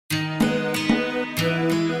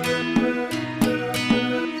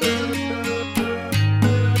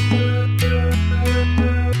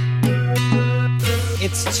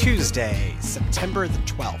Tuesday, September the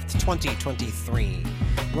 12th, 2023.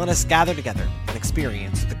 Let us gather together and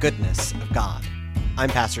experience the goodness of God. I'm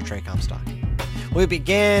Pastor Trey Comstock. We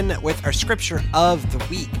begin with our scripture of the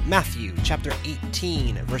week, Matthew chapter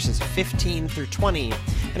 18, verses 15 through 20,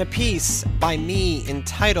 and a piece by me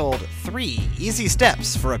entitled 3 Easy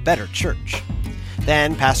Steps for a Better Church.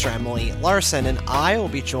 Then Pastor Emily Larson and I will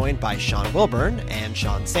be joined by Sean Wilburn and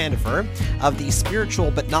Sean Sandifer of the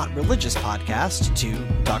Spiritual But Not Religious podcast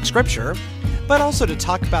to talk scripture, but also to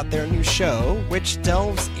talk about their new show, which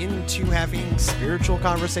delves into having spiritual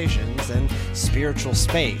conversations and spiritual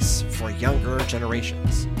space for younger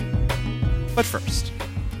generations. But first,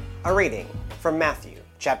 a reading from Matthew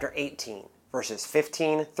chapter 18, verses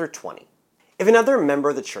 15 through 20. If another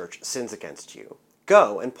member of the church sins against you,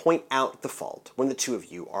 go and point out the fault when the two of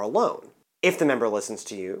you are alone. If the member listens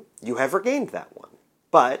to you, you have regained that one.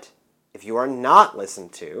 But if you are not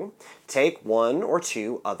listened to, take one or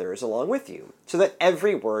two others along with you, so that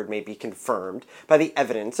every word may be confirmed by the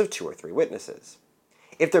evidence of 2 or 3 witnesses.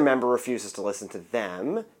 If their member refuses to listen to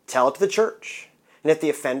them, tell it to the church. And if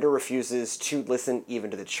the offender refuses to listen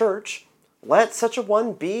even to the church, let such a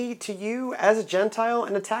one be to you as a Gentile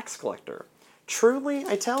and a tax collector. Truly,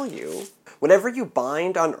 I tell you, whatever you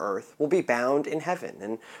bind on earth will be bound in heaven,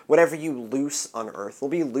 and whatever you loose on earth will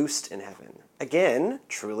be loosed in heaven. Again,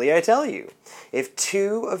 truly I tell you, if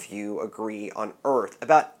 2 of you agree on earth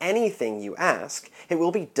about anything you ask, it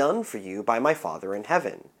will be done for you by my Father in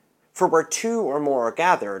heaven. For where 2 or more are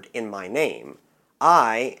gathered in my name,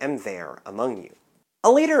 I am there among you.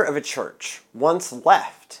 A leader of a church once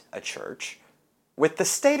left a church with the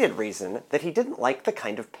stated reason that he didn't like the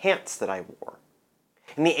kind of pants that I wore.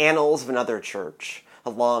 In the annals of another church, a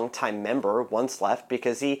long-time member once left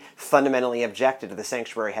because he fundamentally objected to the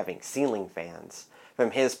sanctuary having ceiling fans.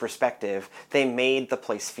 From his perspective, they made the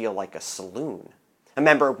place feel like a saloon. A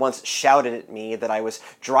member once shouted at me that I was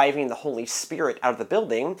driving the Holy Spirit out of the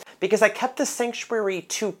building because I kept the sanctuary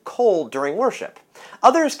too cold during worship.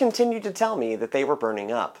 Others continued to tell me that they were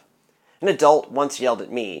burning up. An adult once yelled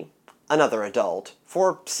at me, another adult,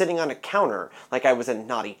 for sitting on a counter like I was a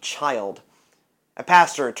naughty child. A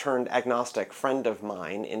pastor-turned-agnostic friend of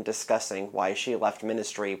mine, in discussing why she left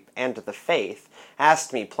ministry and the faith,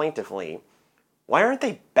 asked me plaintively, "Why aren't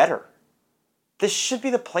they better? This should be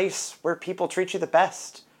the place where people treat you the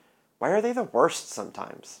best. Why are they the worst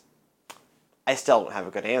sometimes?" I still don't have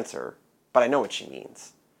a good answer, but I know what she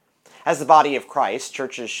means. As the body of Christ,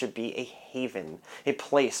 churches should be a haven, a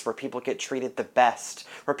place where people get treated the best,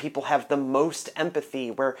 where people have the most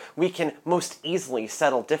empathy, where we can most easily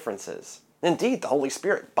settle differences. Indeed, the Holy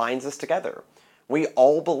Spirit binds us together. We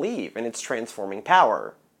all believe in its transforming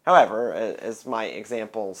power. However, as my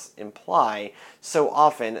examples imply, so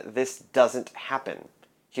often this doesn't happen.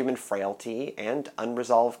 Human frailty and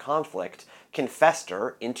unresolved conflict can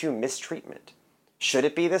fester into mistreatment. Should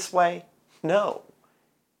it be this way? No.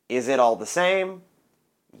 Is it all the same?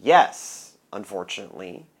 Yes,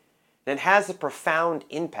 unfortunately. And it has a profound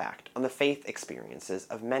impact on the faith experiences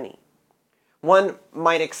of many. One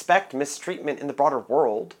might expect mistreatment in the broader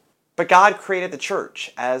world, but God created the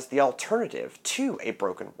church as the alternative to a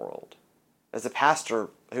broken world. As a pastor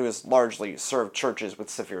who has largely served churches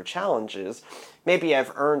with severe challenges, maybe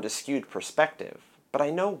I've earned a skewed perspective, but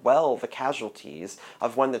I know well the casualties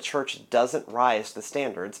of when the church doesn't rise to the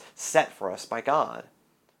standards set for us by God.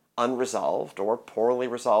 Unresolved or poorly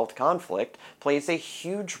resolved conflict plays a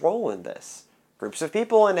huge role in this. Groups of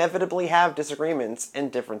people inevitably have disagreements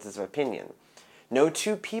and differences of opinion. No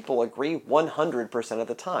 2 people agree 100% of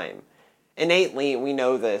the time. Innately, we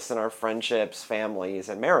know this in our friendships, families,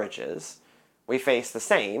 and marriages. We face the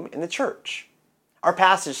same in the church. Our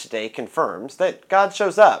passage today confirms that God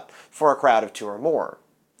shows up for a crowd of 2 or more.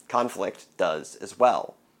 Conflict does as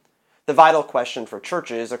well. The vital question for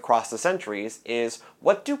churches across the centuries is,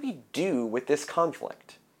 what do we do with this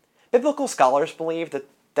conflict? Biblical scholars believe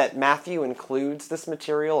that Matthew includes this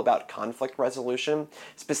material about conflict resolution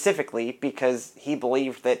specifically because he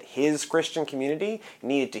believed that his Christian community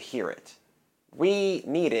needed to hear it. We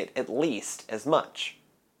need it at least as much.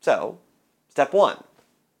 So, step 1,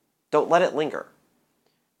 don't let it linger.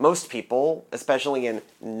 Most people, especially in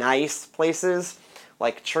nice places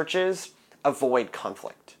like churches, avoid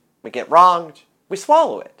conflict. We get wronged, we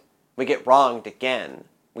swallow it. We get wronged again,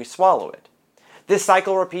 we swallow it. This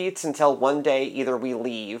cycle repeats until one day either we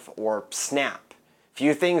leave or snap.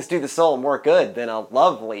 Few things do the soul more good than a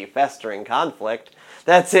lovely, festering conflict.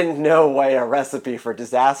 That's in no way a recipe for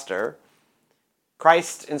disaster.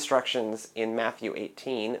 Christ's instructions in Matthew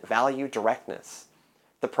 18 value directness.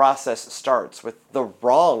 The process starts with the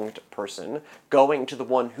wronged person going to the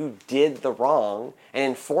one who did the wrong and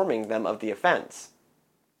informing them of the offense.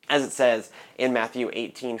 As it says in Matthew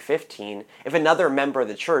 18:15, if another member of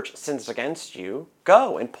the church sins against you,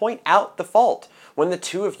 go and point out the fault when the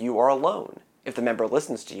two of you are alone. If the member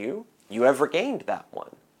listens to you, you have regained that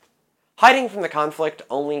one. Hiding from the conflict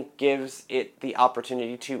only gives it the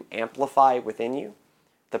opportunity to amplify within you.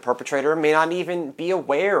 The perpetrator may not even be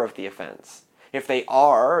aware of the offense. If they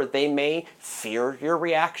are, they may fear your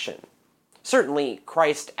reaction. Certainly,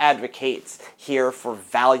 Christ advocates here for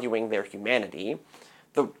valuing their humanity.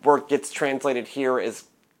 The word gets translated here as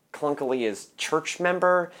clunkily as church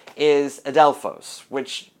member is adelphos,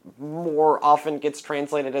 which more often gets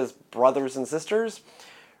translated as brothers and sisters,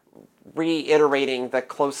 reiterating the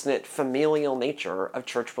close-knit familial nature of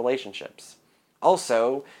church relationships.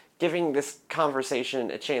 Also, giving this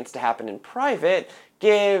conversation a chance to happen in private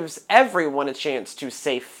gives everyone a chance to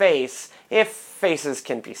save face if faces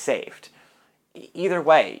can be saved. Either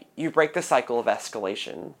way, you break the cycle of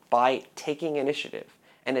escalation by taking initiative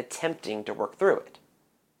and attempting to work through it.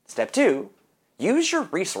 Step 2, use your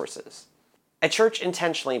resources. A church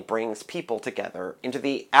intentionally brings people together into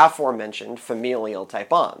the aforementioned familial type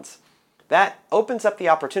bonds. That opens up the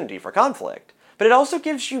opportunity for conflict, but it also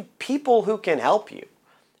gives you people who can help you.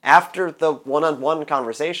 After the one-on-one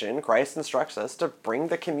conversation, Christ instructs us to bring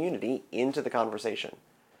the community into the conversation.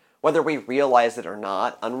 Whether we realize it or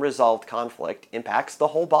not, unresolved conflict impacts the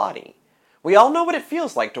whole body. We all know what it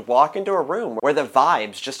feels like to walk into a room where the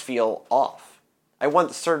vibes just feel off. I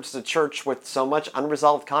once searched a church with so much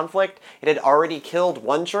unresolved conflict, it had already killed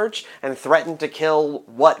one church and threatened to kill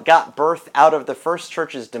what got birth out of the first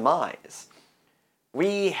church's demise.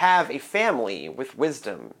 We have a family with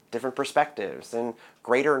wisdom, different perspectives, and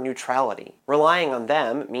greater neutrality. Relying on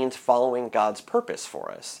them means following God's purpose for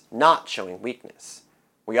us, not showing weakness.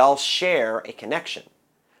 We all share a connection.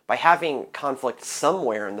 By having conflict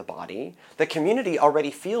somewhere in the body, the community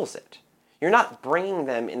already feels it. You're not bringing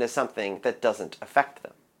them into something that doesn't affect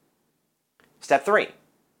them. Step 3,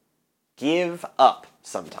 give up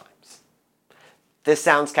sometimes. This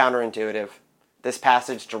sounds counterintuitive. This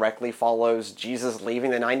passage directly follows Jesus leaving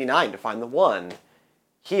the 99 to find the one.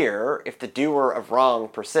 Here, if the doer of wrong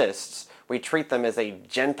persists, we treat them as a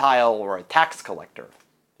Gentile or a tax collector.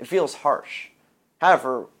 It feels harsh.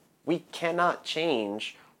 However, we cannot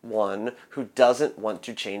change one who doesn't want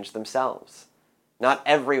to change themselves. Not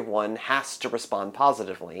everyone has to respond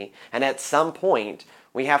positively, and at some point,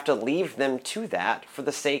 we have to leave them to that for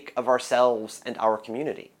the sake of ourselves and our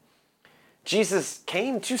community. Jesus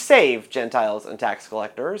came to save Gentiles and tax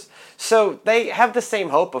collectors, so they have the same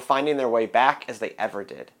hope of finding their way back as they ever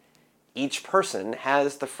did. Each person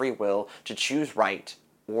has the free will to choose right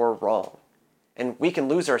or wrong, and we can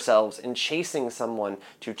lose ourselves in chasing someone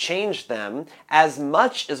to change them as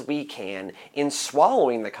much as we can in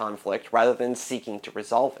swallowing the conflict rather than seeking to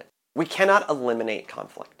resolve it. We cannot eliminate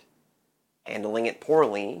conflict. Handling it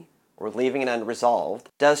poorly or leaving it unresolved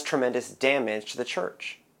does tremendous damage to the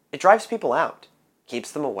church. It drives people out,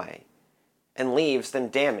 keeps them away, and leaves them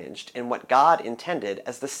damaged in what God intended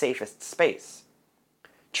as the safest space.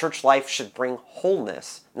 Church life should bring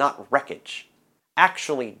wholeness, not wreckage.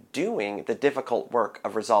 Actually doing the difficult work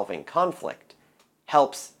of resolving conflict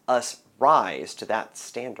helps us rise to that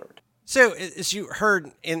standard. So, as you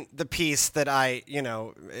heard in the piece that I,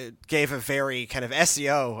 gave a very kind of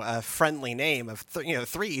SEO friendly name of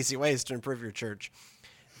 3 easy ways to improve your church.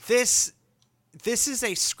 This is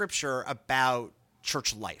a scripture about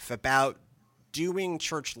church life, about doing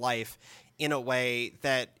church life in a way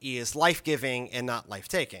that is life-giving and not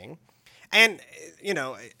life-taking. And,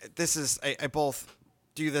 this is, I both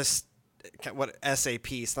do this essay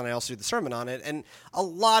piece, then I also do the sermon on it. And a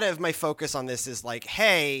lot of my focus on this is like,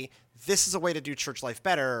 hey, this is a way to do church life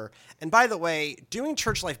better. And by the way, doing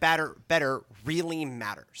church life better really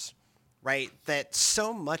matters, right? That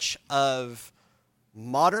so much of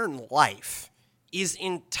modern life is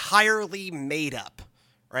entirely made up,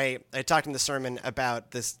 right? I talked in the sermon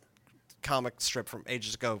about this comic strip from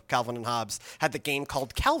ages ago. Calvin and Hobbes had the game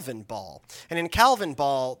called Calvin Ball. And in Calvin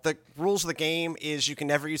Ball, the rules of the game is you can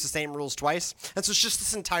never use the same rules twice. And so it's just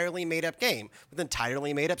this entirely made up game with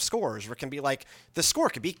entirely made up scores where it can be like, the score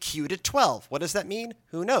could be queued at 12. What does that mean?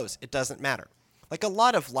 Who knows? It doesn't matter. Like a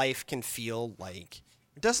lot of life can feel like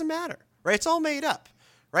it doesn't matter, right? It's all made up,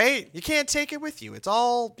 right? You can't take it with you. It's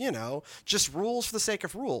all, just rules for the sake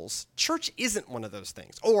of rules. Church isn't one of those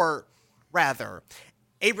things. Or rather,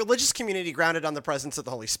 a religious community grounded on the presence of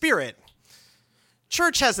the Holy Spirit.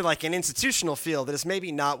 Church has like an institutional feel that is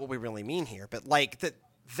maybe not what we really mean here, but like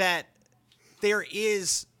that there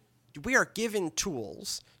is we are given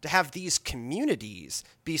tools to have these communities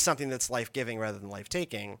be something that's life-giving rather than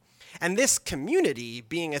life-taking. And this community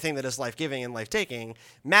being a thing that is life-giving and life-taking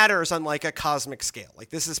matters on like a cosmic scale. Like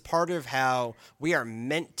this is part of how we are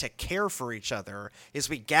meant to care for each other is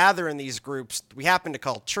we gather in these groups we happen to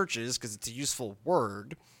call churches because it's a useful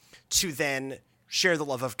word to then share the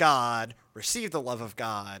love of God, receive the love of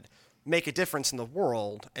God, make a difference in the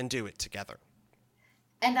world, and do it together.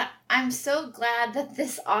 And I'm so glad that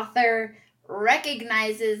this author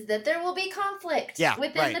recognizes that there will be conflict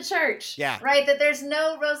within the church. Yeah. Right? That there's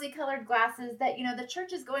no rosy-colored glasses, that, the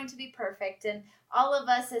church is going to be perfect, and all of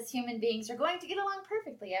us as human beings are going to get along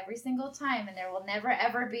perfectly every single time, and there will never,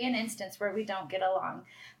 ever be an instance where we don't get along.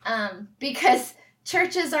 Because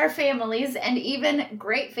churches are families, and even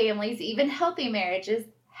great families, even healthy marriages,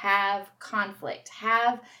 have conflict,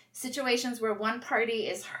 have situations where one party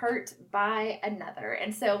is hurt by another.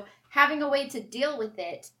 And so having a way to deal with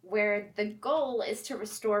it where the goal is to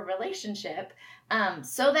restore relationship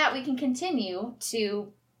so that we can continue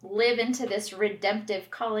to live into this redemptive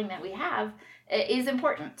calling that we have is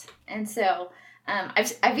important. And so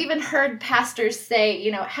I've even heard pastors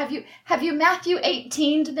say, have you Matthew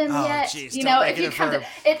 18'd them yet? Geez, if you come to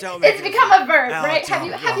it's become a verb, right?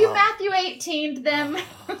 Have you Matthew 18'd them?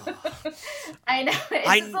 I know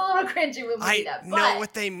it's just a little cringy when we do that. I know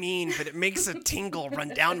what they mean, but it makes a tingle run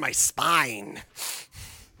down my spine.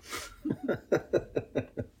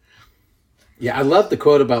 Yeah, I love the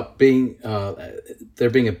quote about there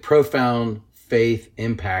being a profound faith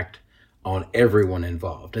impact on everyone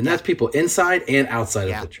involved, and that's people inside and outside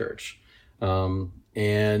of the church,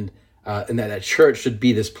 and that church should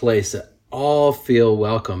be this place that all feel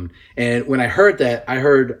welcomed. And when I heard that, I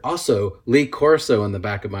heard also Lee Corso in the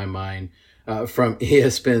back of my mind from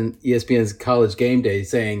ESPN's College Game Day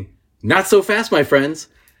saying, "Not so fast, my friends,"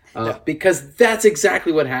 because that's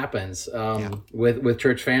exactly what happens with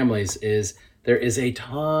church families. Is there is a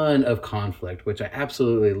ton of conflict, which I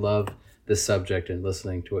absolutely love this subject and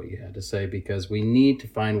listening to what you had to say, because we need to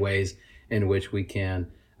find ways in which we can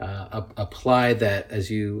apply that, as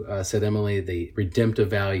you said, Emily, the redemptive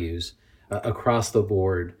values across the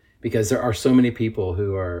board, because there are so many people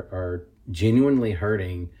who are genuinely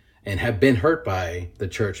hurting and have been hurt by the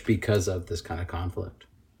church because of this kind of conflict.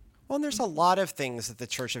 Well, and there's a lot of things that the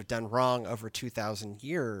church have done wrong over 2,000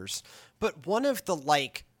 years, but one of the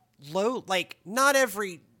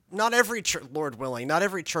not every church, Lord willing, not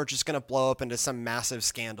every church is going to blow up into some massive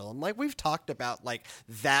scandal. And like we've talked about like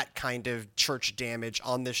that kind of church damage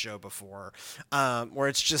on this show before, where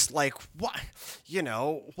it's just like,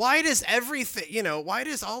 why does everything, why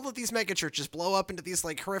does all of these mega churches blow up into these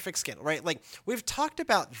like horrific scandals, right? Like we've talked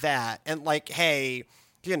about that and like, hey,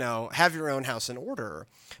 have your own house in order.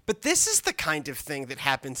 But this is the kind of thing that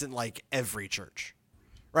happens in like every church.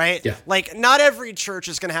 Right? Yeah. Like, not every church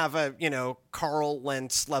is going to have a, Carl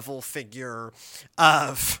Lentz level figure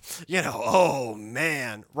of, oh,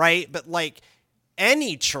 man, right? But, like,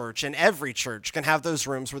 any church and every church can have those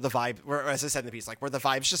rooms where the vibe, where, as I said in the piece, like, where the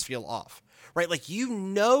vibes just feel off, right? Like,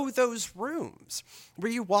 those rooms where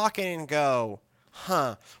you walk in and go,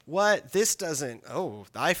 this doesn't,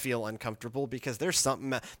 I feel uncomfortable because there's a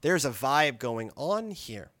vibe going on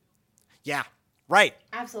here. Yeah, right.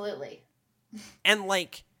 Absolutely. And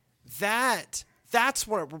like that's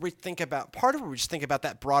where we think about, part of where we just think about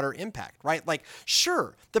that broader impact, right? Like,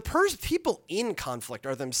 sure, the people in conflict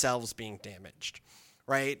are themselves being damaged,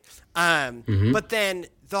 right? But then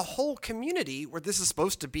the whole community, where this is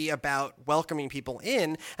supposed to be about welcoming people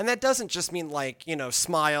in, and that doesn't just mean like,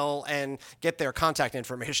 smile and get their contact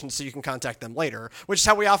information so you can contact them later, which is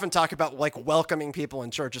how we often talk about like welcoming people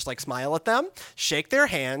in church, just like smile at them, shake their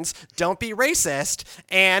hands, don't be racist,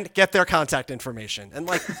 and get their contact information. And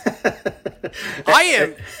like, I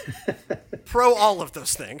am pro all of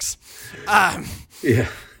those things. Yeah.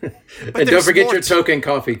 And don't forget your token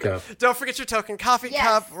coffee cup. Don't forget your token coffee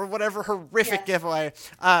cup or whatever horrific giveaway.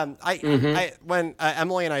 When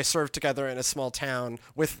Emily and I served together in a small town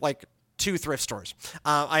with like 2 thrift stores,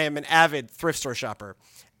 I am an avid thrift store shopper.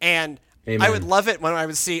 And Amen. I would love it when I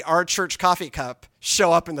would see our church coffee cup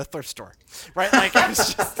show up in the thrift store, right? Like it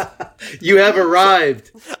was just... You have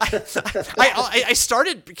arrived. I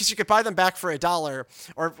started because you could buy them back for $1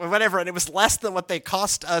 or whatever, and it was less than what they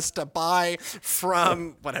cost us to buy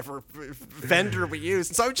from whatever vendor we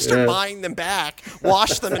used. And so I would just start buying them back,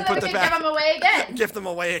 wash them, and put them back. Give them away Give them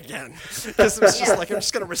away again. again. Because it was just like, I'm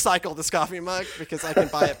just going to recycle this coffee mug because I can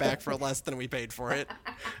buy it back for less than we paid for it.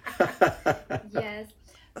 Yes.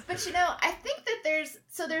 But I think that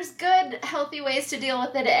there's good, healthy ways to deal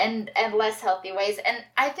with it and less healthy ways. And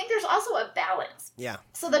I think there's also a balance. Yeah.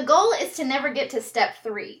 So the goal is to never get to step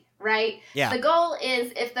 3, right? Yeah. The goal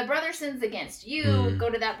is if the brother sins against you, go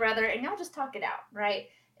to that brother and y'all just talk it out, right?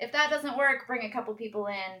 If that doesn't work, bring a couple people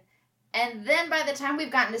in. And then by the time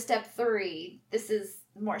we've gotten to step 3, this is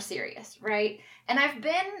more serious, right? And I've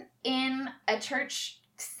been in a church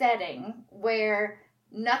setting where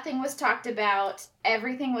nothing was talked about,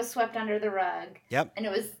 everything was swept under the rug. Yep. And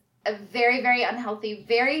it was a very, very unhealthy,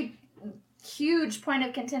 very huge point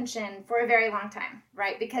of contention for a very long time,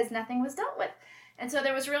 right? Because nothing was dealt with. And so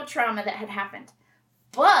there was real trauma that had happened.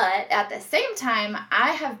 But at the same time,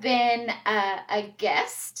 I have been a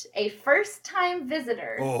guest, a first-time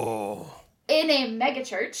visitor in a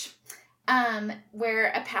megachurch where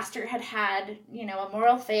a pastor had a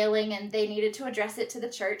moral failing and they needed to address it to the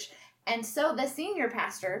church. And so the senior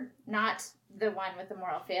pastor, not the one with the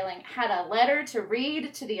moral failing, had a letter to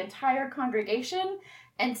read to the entire congregation.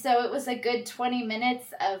 And so it was a good 20 minutes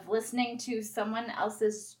of listening to someone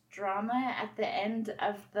else's drama at the end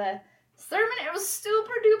of the sermon. It was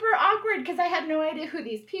super duper awkward because I had no idea who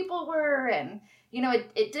these people were. And,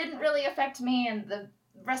 it didn't really affect me and the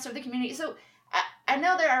rest of the community. So I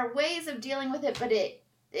know there are ways of dealing with it, but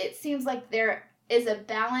it seems like there is a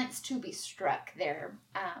balance to be struck there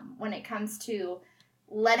when it comes to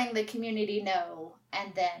letting the community know,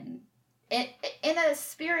 and then in a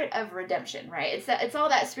spirit of redemption, right? It's all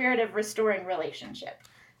that spirit of restoring relationship.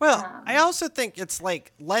 Well, I also think it's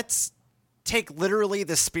like, let's take literally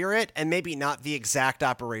the spirit and maybe not the exact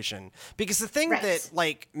operation. Because the thing that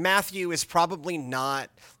like Matthew is probably not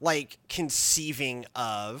like conceiving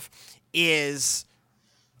of is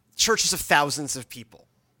churches of thousands of people.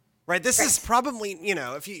 Right. This is probably,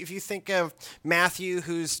 if you think of Matthew,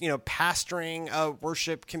 who's, pastoring a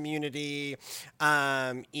worship community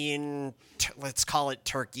in, let's call it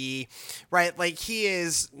Turkey, right? Like he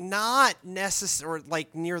is not necessarily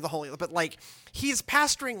like near the Holy, but like he's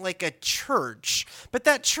pastoring like a church, but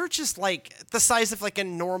that church is like the size of like a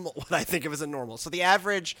normal, what I think of as a normal. So the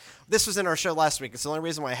average, this was in our show last week. It's the only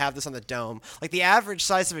reason why I have this on the dome. Like the average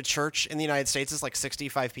size of a church in the United States is like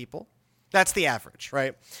 65 people. That's the average,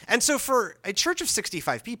 right? And so for a church of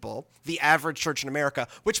 65 people, the average church in America,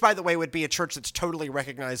 which, by the way, would be a church that's totally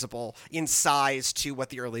recognizable in size to what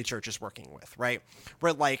the early church is working with, right?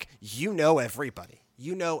 Where, like,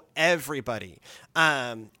 everybody.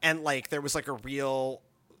 And, like, there was, like, a real...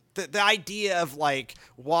 The idea of, like,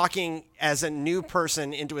 walking as a new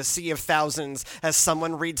person into a sea of thousands as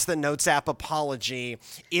someone reads the Notes app apology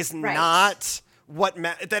is not...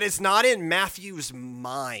 that is not in Matthew's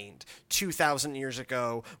mind 2,000 years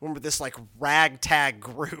ago when we're this like ragtag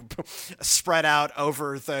group spread out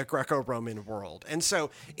over the Greco-Roman world. And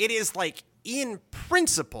so it is like, in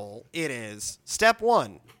principle, it is step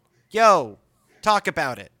 1. Talk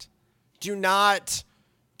about it. Do not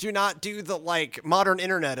do the like modern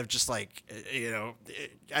internet of just like,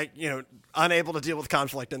 unable to deal with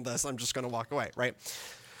conflict in this. I'm just going to walk away. Right.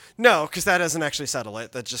 No, because that doesn't actually settle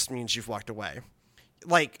it. That just means you've walked away.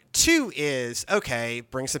 Like 2 is, okay,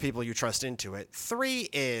 bring some people you trust into it. 3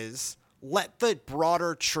 is let the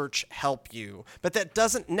broader church help you. But that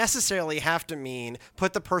doesn't necessarily have to mean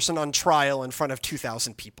put the person on trial in front of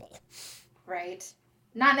 2,000 people. Right.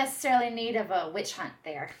 Not necessarily in need of a witch hunt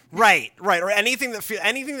there. Right. Or anything that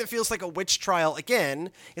feels like a witch trial,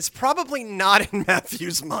 again, is probably not in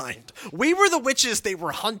Matthew's mind. We were the witches they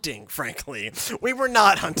were hunting, frankly. We were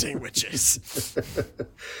not hunting witches.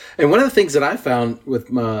 And one of the things that I found with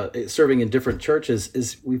serving in different churches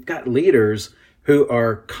is we've got leaders who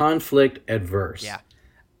are conflict adverse. Yeah.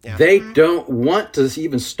 They don't want to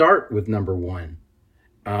even start with number 1.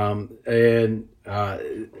 And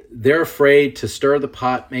they're afraid to stir the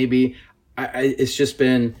pot, maybe. It's just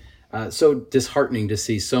been so disheartening to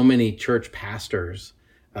see so many church pastors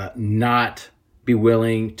not be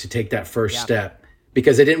willing to take that first step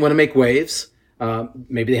because they didn't want to make waves.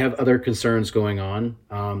 Maybe they have other concerns going on.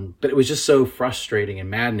 But it was just so frustrating and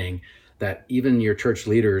maddening that even your church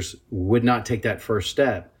leaders would not take that first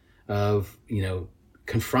step of,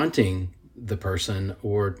 confronting the person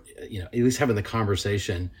or, at least having the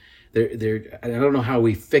conversation. I don't know how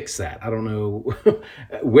we fix that. I don't know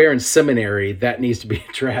where in seminary that needs to be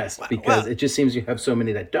addressed because it just seems you have so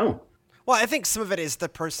many that don't. Well, I think some of it is the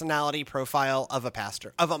personality profile of a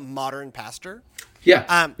pastor, of a modern pastor.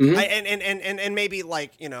 Yeah. And maybe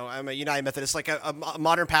like, I'm a United Methodist, like a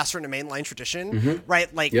modern pastor in a mainline tradition,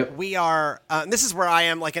 right? Like we are, this is where I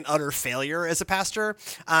am like an utter failure as a pastor,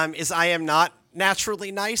 is I am not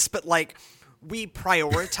naturally nice, but like we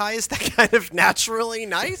prioritize that kind of naturally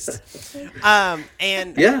nice. And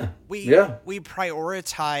we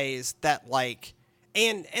prioritize that, like,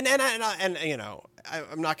 and you know,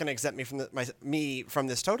 I'm not going to exempt me from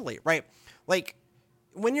this totally, right? Like,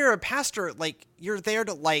 when you're a pastor, like, you're there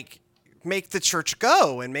to, like, make the church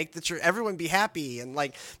go and make the church, everyone be happy. And,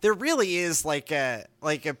 like, there really is like a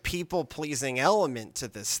people pleasing element to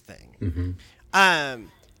this thing. Mm-hmm.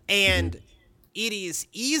 And it is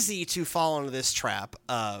easy to fall into this trap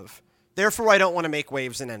of, therefore, I don't want to make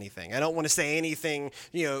waves in anything. I don't want to say anything,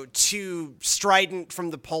 you know, too strident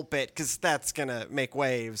from the pulpit, because that's going to make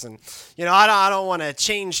waves. And, you know, I don't want to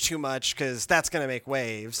change too much because that's going to make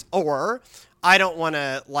waves. Or I don't want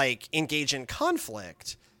to, like, engage in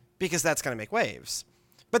conflict because that's going to make waves.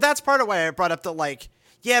 But that's part of why I brought up the, like,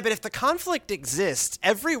 yeah, but if the conflict exists,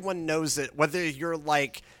 everyone knows it, whether you're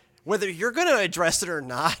going to address it or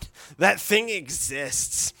not, that thing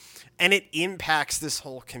exists. And it impacts this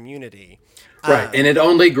whole community. Right. And it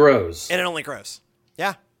only grows.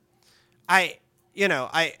 Yeah.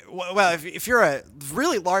 If you're a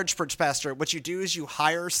really large church pastor, what you do is you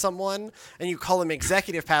hire someone and you call them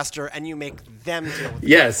executive pastor and you make them deal with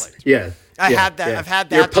the conflict. I've had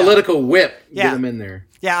that. Your political whip. Yeah. Get them in there.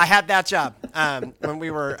 Yeah, I had that job when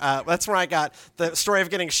we were. That's where I got the story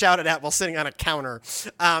of getting shouted at while sitting on a counter.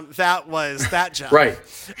 That was that job, right?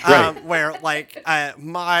 Where, like,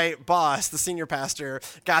 my boss, the senior pastor,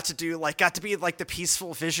 got to be like the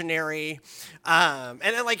peaceful visionary, and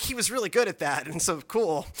then, like, he was really good at that, and so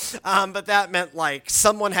cool. But that meant, like,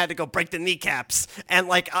 someone had to go break the kneecaps, and,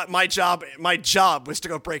 like, my job was to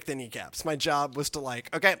go break the kneecaps. My job was to,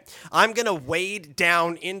 like, okay, I'm gonna wade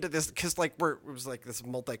down into this, because, like, it was like this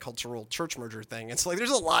multicultural church merger thing, and so, like,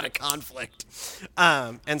 there's a lot of conflict,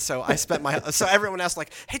 and so I spent so everyone asked,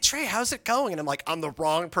 like, hey Trey, how's it going? And I'm like, I'm the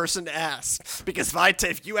wrong person to ask, because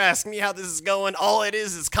if you ask me how this is going, all it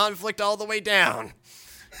is conflict all the way down.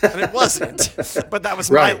 And it wasn't. But that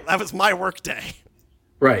was my work day.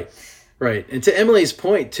 Right. And to Emily's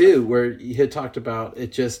point too, where you had talked about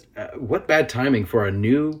it, just what bad timing for a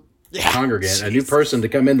new congregant, a new person to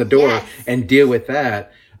come in the door and deal with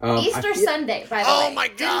that. Easter Sunday, by the way. Oh my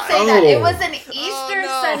God! Didn't say that. It was an Easter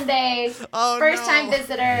Sunday. First time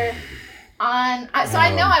visitor on. So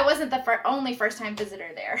I know I wasn't the only first time visitor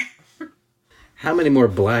there. How many more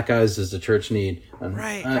black eyes does the church need?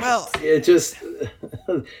 Right. It's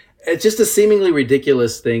just the seemingly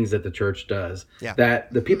ridiculous things that the church does. Yeah.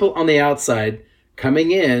 That the people on the outside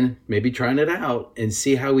coming in, maybe trying it out and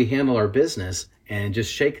see how we handle our business, and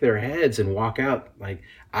just shake their heads and walk out like,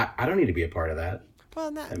 I don't need to be a part of that. Well,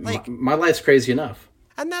 my life's crazy enough.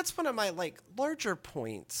 And that's one of my, like, larger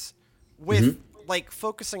points with like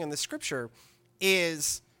focusing on the scripture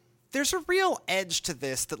is there's a real edge to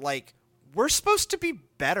this that, like, we're supposed to be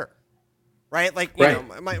better, right? Like, you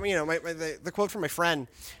know, the quote from my friend.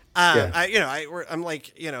 I'm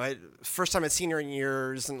like, you know, first time I'd seen her in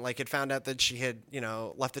years, and, like, had found out that she had, you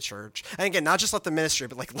know, left the church, and again, not just left the ministry,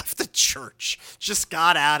 but, like, left the church, just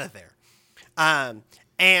got out of there.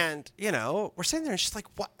 And, you know, we're sitting there and she's like,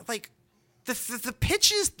 what? Like, the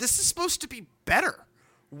pitch is, this is supposed to be better.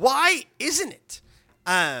 Why isn't it?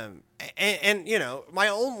 And you know, my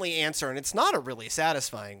only answer, and it's not a really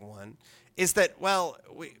satisfying one, is that, well,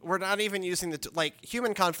 we're not even using like,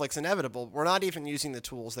 human conflict's inevitable. We're not even using the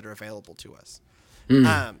tools that are available to us.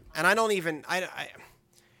 And I don't even,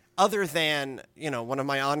 other than, you know, one of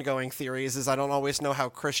my ongoing theories is I don't always know how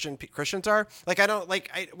Christians are. Like,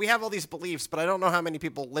 we have all these beliefs, but I don't know how many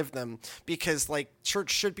people live them, because, like,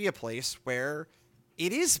 church should be a place where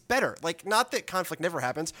it is better. Like, not that conflict never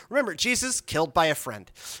happens. Remember, Jesus killed by a friend.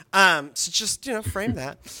 So just, you know, frame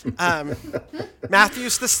that.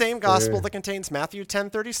 Matthew's the same gospel that contains Matthew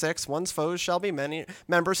 10:36. One's foes shall be many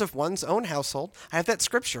members of one's own household. I have that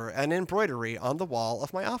scripture and embroidery on the wall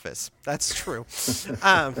of my office. That's true.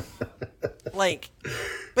 Like,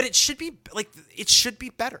 but it should be, like, it should be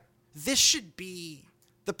better. This should be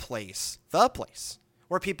the place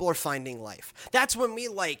where people are finding life. That's when we,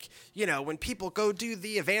 like, you know, when people go do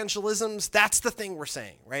the evangelisms, that's the thing we're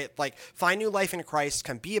saying, right? Like, find new life in Christ,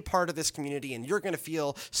 come be a part of this community, and you're going to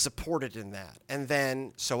feel supported in that. And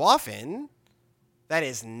then, so often, that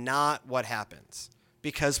is not what happens,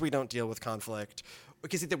 because we don't deal with conflict.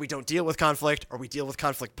 Because either we don't deal with conflict, or we deal with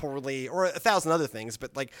conflict poorly, or 1,000 other things,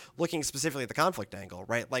 but, like, looking specifically at the conflict angle,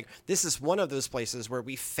 right? Like, this is one of those places where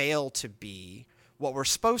we fail to be what we're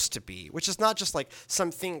supposed to be, which is not just, like,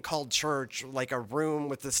 something called church, like a room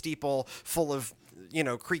with a steeple full of, you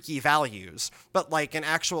know, creaky values, but, like, an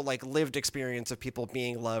actual, like, lived experience of people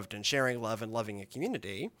being loved and sharing love and loving a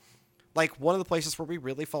community. Like, one of the places where we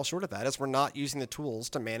really fall short of that is we're not using the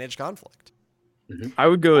tools to manage conflict. I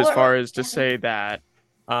would go as Or- far as to say that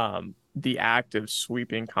the act of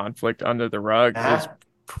sweeping conflict under the rug is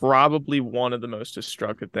probably one of the most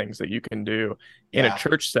destructive things that you can do in a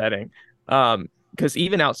church setting. Because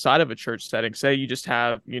even outside of a church setting, say you just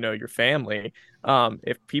have, your family,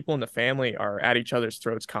 if people in the family are at each other's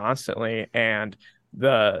throats constantly, and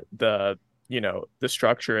the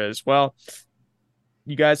structure is, well,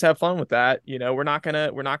 you guys have fun with that. We're not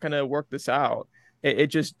gonna work this out.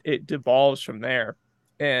 It devolves from there,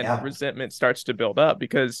 and resentment starts to build up,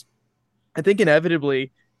 because I think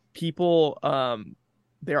inevitably people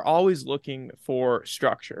they're always looking for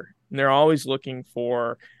structure, and they're always looking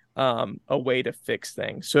for a way to fix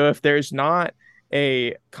things. So if there's not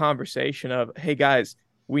a conversation of, hey guys,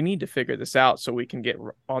 we need to figure this out so we can get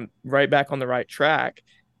on right back on the right track,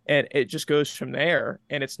 and it just goes from there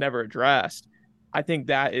and it's never addressed, I think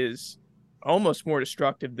that is almost more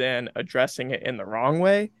destructive than addressing it in the wrong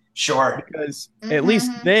way. Sure. Because at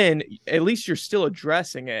least you're still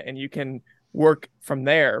addressing it and you can work from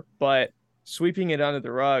there. But sweeping it under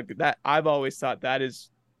the rug, that I've always thought that is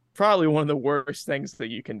probably one of the worst things that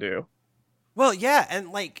you can do. Well, yeah, and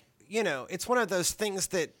it's one of those things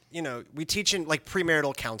that, we teach in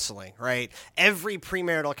premarital counseling, right? Every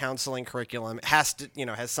premarital counseling curriculum has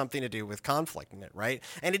something to do with conflict in it, right?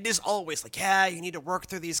 And it is always you need to work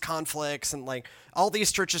through these conflicts, and all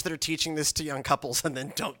these churches that are teaching this to young couples and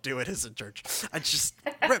then don't do it as a church.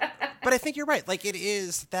 But I think you're right. It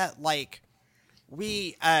is that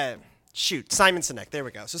Simon Sinek. There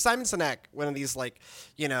we go. So Simon Sinek, one of these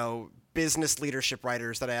business leadership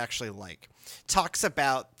writers that I actually talks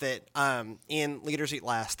about that in Leaders Eat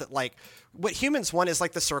Last, that what humans want is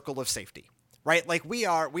the circle of safety, right? We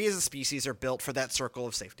as a species are built for that circle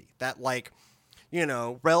of safety, that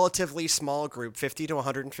relatively small group, 50 to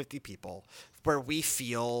 150 people, where we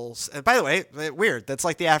feel, and by the way, weird, that's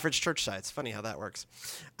the average church size. It's funny how that works.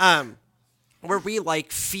 Where we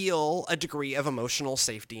feel a degree of emotional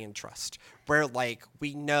safety and trust, where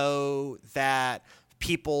we know that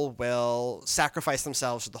people will sacrifice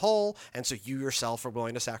themselves for the whole, and so you yourself are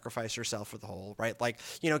willing to sacrifice yourself for the whole, right?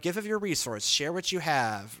 Give of your resource, share what you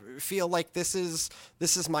have, feel this is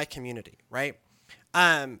my community, right?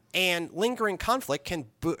 And lingering conflict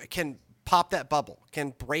can pop that bubble,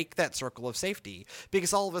 can break that circle of safety,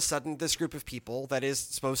 because all of a sudden this group of people that is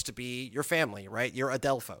supposed to be your family, right? Your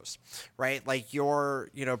adelphos, right? Your,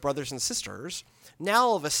 brothers and sisters, now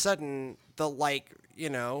all of a sudden the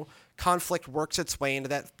conflict works its way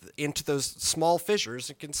into those small fissures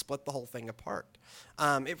and can split the whole thing apart.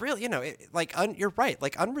 It really, you're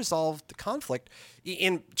right. Unresolved conflict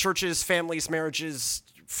in churches, families, marriages,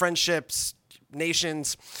 friendships,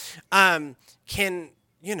 nations, can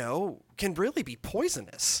really be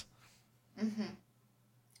poisonous. Mm-hmm.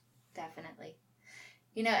 Definitely.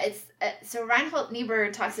 It's so Reinhold Niebuhr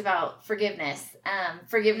talks about forgiveness.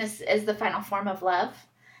 Forgiveness is the final form of love.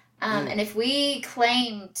 And if we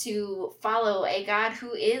claim to follow a God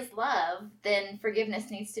who is love, then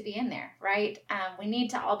forgiveness needs to be in there, right? We need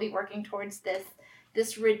to all be working towards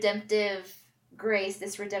this redemptive grace,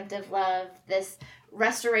 this redemptive love, this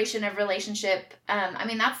restoration of relationship.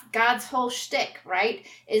 That's God's whole shtick, right?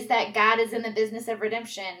 Is that God is in the business of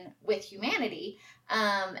redemption with humanity.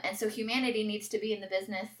 And so humanity needs to be in the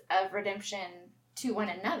business of redemption to one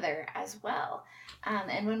another as well.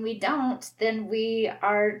 And when we don't, then we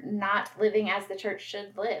are not living as the church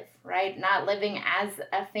should live, right? Not living as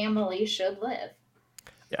a family should live.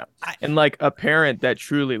 Yeah. And a parent that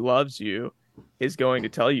truly loves you is going to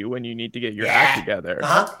tell you when you need to get your act together.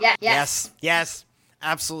 Uh-huh. Yeah. Yes,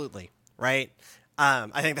 absolutely. Right.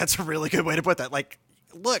 I think that's a really good way to put that.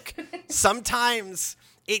 Look, sometimes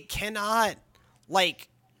it cannot,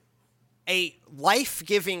 a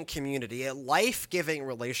life-giving community, a life-giving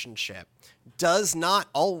relationship does not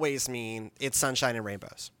always mean it's sunshine and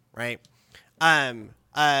rainbows, right?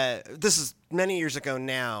 This is many years ago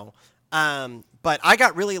now, but I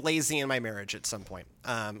got really lazy in my marriage at some point.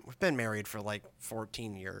 We've been married for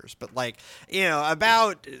 14 years, but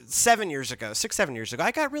about 7 years ago, 7 years ago,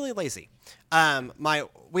 I got really lazy.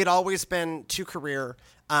 We'd always been two career,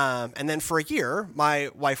 and then for a year,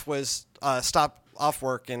 my wife was stopped off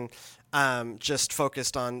work and just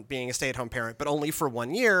focused on being a stay-at-home parent, but only for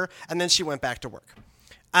 1 year, and then she went back to work.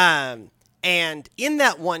 And in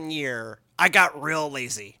that 1 year, I got real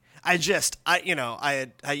lazy. I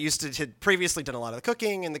used to had previously done a lot of the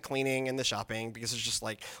cooking and the cleaning and the shopping, because it's just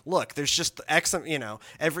look, there's just X,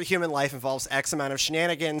 every human life involves X amount of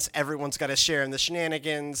shenanigans. Everyone's got to share in the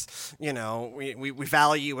shenanigans. We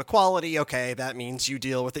value equality. Okay, that means you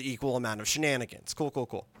deal with the equal amount of shenanigans. Cool.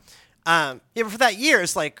 But for that year,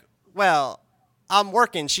 it's well, I'm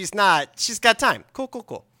working. She's not. She's got time.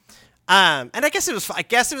 Cool. And I guess it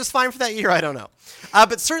was fine for that year. I don't know.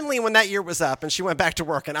 But certainly when that year was up and she went back to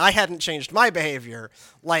work and I hadn't changed my behavior,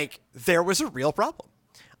 like, there was a real problem.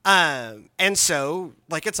 And so,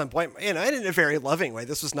 like, at some point, and in a very loving way,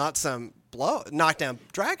 this was not some knockdown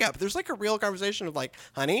drag out, but there's like a real conversation of like,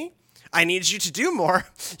 honey, I need you to do more.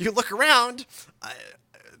 You look around,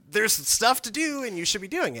 there's stuff to do and you should be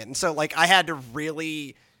doing it. And so, like, I had to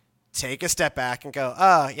really take a step back and go,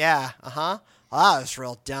 oh yeah, that was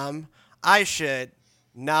real dumb. I should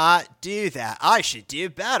not do that. I should do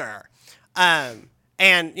better. And,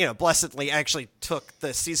 blessedly, I actually took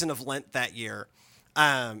the season of Lent that year.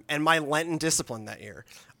 And my Lenten discipline that year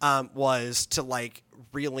was to, like,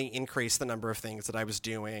 really increase the number of things that I was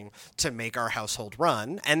doing to make our household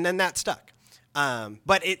run. And then that stuck.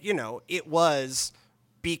 But it was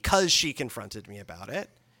because she confronted me about it.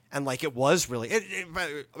 And, like, it was really,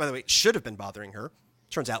 by the way, it should have been bothering her.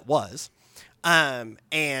 Turns out was.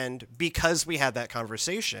 And because we had that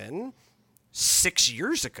conversation 6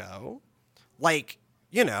 years ago, like,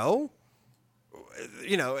 it's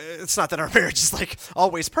not that our marriage is, like,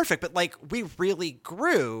 always perfect, but, like, we really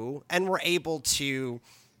grew and were able to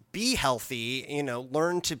be healthy,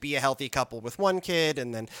 learn to be a healthy couple with one kid.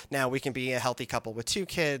 And then now we can be a healthy couple with two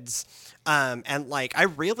kids. And, like, I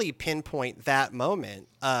really pinpoint that moment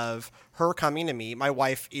of her coming to me. My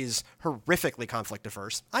wife is horrifically conflict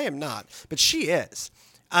averse. I am not, but she is.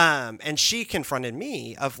 And she confronted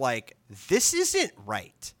me of, like, this isn't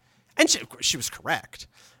right. And she was correct.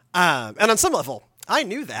 And on some level, I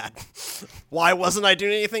knew that. Why wasn't I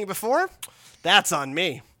doing anything before? That's on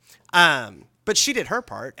me. But she did her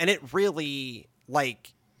part, and it really,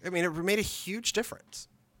 it made a huge difference.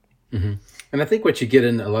 Mm-hmm. And I think what you get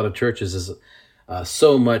in a lot of churches is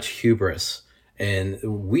so much hubris. And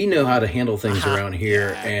we know how to handle things around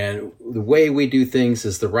here, and the way we do things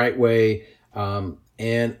is the right way.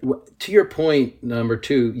 And to your point, number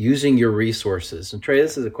two, using your resources. And Trey,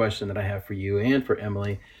 this is a question that I have for you and for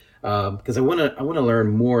Emily, because I want to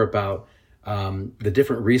learn more about the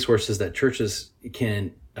different resources that churches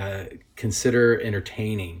can consider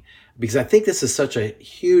entertaining, because I think this is such a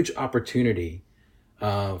huge opportunity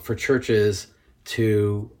for churches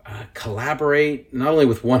to collaborate not only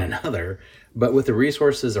with one another, but with the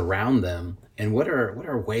resources around them. And what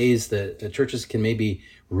are ways that the churches can maybe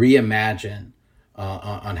reimagine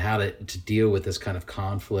on how to deal with this kind of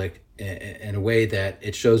conflict in a way that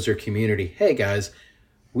it shows their community, hey guys,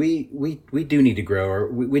 we do need to grow, or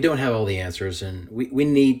we don't have all the answers, and we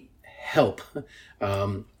need help.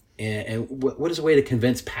 And what is a way to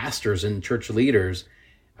convince pastors and church leaders,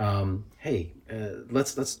 hey,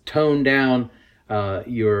 let's tone down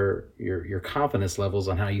your confidence levels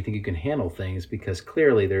on how you think you can handle things, because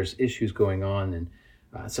clearly there's issues going on.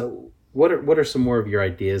 And so what are some more of your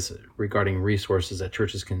ideas regarding resources that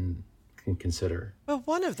churches can consider? Well,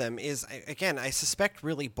 one of them is, again, I suspect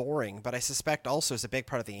really boring, but I suspect also is a big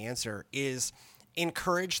part of the answer, is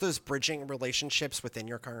encourage those bridging relationships within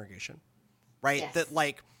your congregation, right? Yes. That,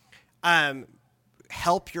 like,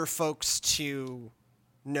 help your folks to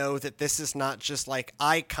know that this is not just like,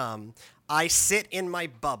 I come, I sit in my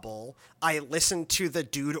bubble, I listen to the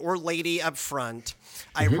dude or lady up front,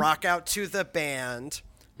 I rock out to the band,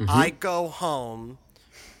 I go home,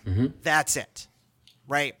 that's it,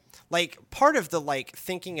 right? Like, part of the, like,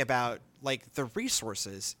 thinking about, like, the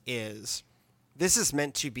resources is this is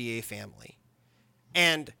meant to be a family.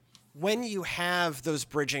 And when you have those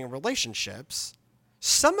bridging relationships,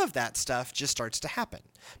 some of that stuff just starts to happen,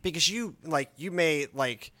 because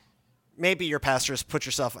maybe your pastors put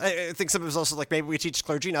yourself, I think some of it's also like, maybe we teach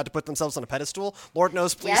clergy not to put themselves on a pedestal. Lord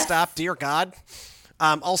knows, please stop, dear God.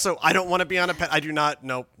 Also, I don't want to be on I do not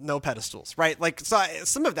know, no pedestals, right? Like, so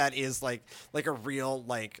some of that is like a real,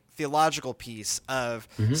 like, theological piece of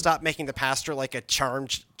stop making the pastor like a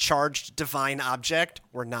charged divine object.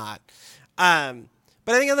 We're not.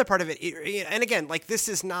 But I think another part of it, and again, like, this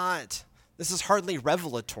is hardly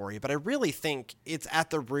revelatory, but I really think it's at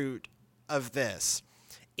the root of this,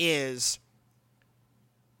 is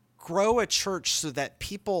grow a church so that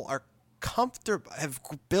people are comfortable, have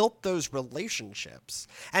built those relationships.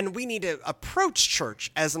 And we need to approach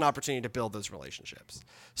church as an opportunity to build those relationships,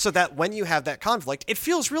 so that when you have that conflict, it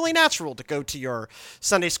feels really natural to go to your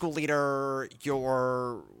Sunday school leader,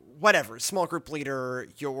 your whatever, small group leader,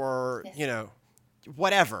 your,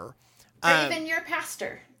 whatever. Or even your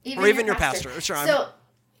pastor. Even your pastor. Sure. So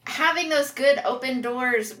having those good open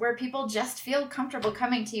doors where people just feel comfortable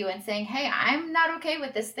coming to you and saying, hey, I'm not okay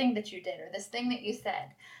with this thing that you did or this thing that you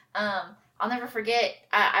said. I'll never forget,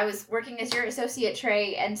 I was working as your associate,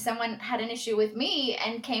 Trey, and someone had an issue with me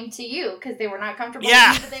and came to you because they were not comfortable with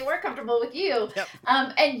me, but they were comfortable with you. Yep.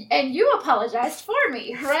 And you apologized for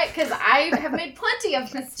me, right? Because I have made plenty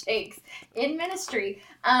of mistakes in ministry.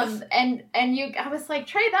 And I was like,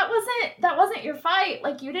 Trey, that wasn't your fight.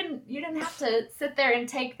 Like, you didn't have to sit there and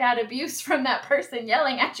take that abuse from that person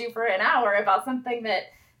yelling at you for an hour about something that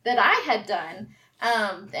I had done.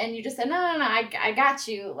 And you just said, no, I got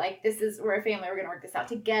you. Like, we're a family. We're going to work this out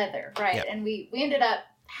together. Right. Yep. And we ended up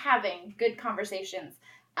having good conversations,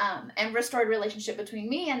 and restored relationship between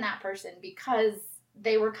me and that person because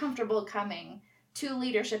they were comfortable coming to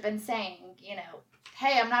leadership and saying, you know,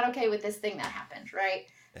 hey, I'm not okay with this thing that happened. Right.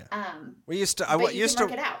 Yeah. I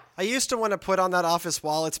used to want to put on that office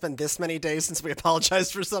wall. It's been this many days since we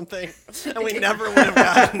apologized for something, and we never would have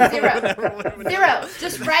gotten zero.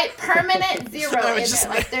 Just write permanent zero in there.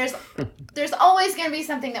 Like there's always going to be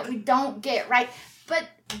something that we don't get right,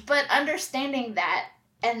 but understanding that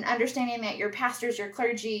and understanding that your pastors, your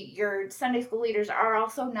clergy, your Sunday school leaders are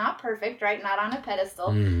also not perfect, right? Not on a pedestal,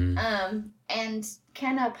 and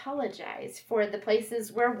can apologize for the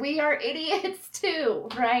places where we are idiots too,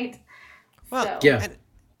 right? Well, yeah.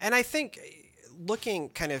 And I think looking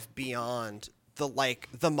kind of beyond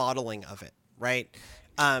the modeling of it, right?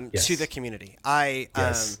 Yes. To the community.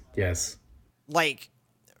 Yes. Like,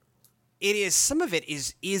 it is, some of it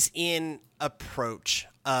is in approach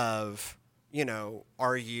of, you know,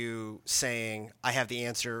 are you saying I have the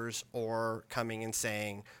answers, or coming and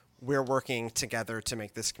saying we're working together to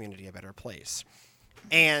make this community a better place?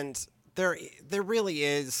 And there really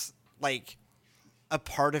is like a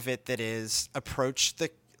part of it that is approach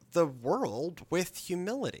the world with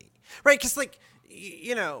humility, right? Because, like,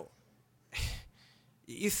 you know,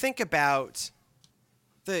 you think about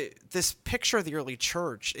this picture of the early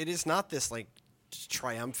church. It is not this like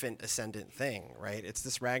triumphant ascendant thing, right? It's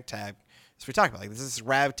this ragtag, as we talk about, like this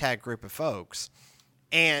ragtag group of folks,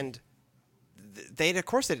 and of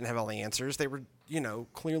course they didn't have all the answers. They were, you know,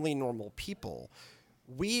 clearly normal people.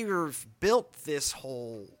 We've built this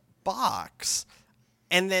whole box,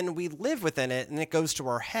 and then we live within it, and it goes to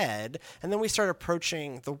our head, and then we start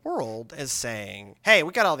approaching the world as saying, hey,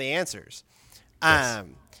 we got all the answers. Yes.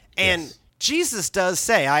 And yes. Jesus does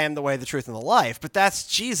say, I am the way, the truth, and the life, but that's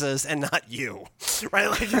Jesus and not you, right?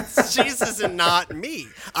 Like, it's Jesus and not me.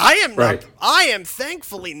 I am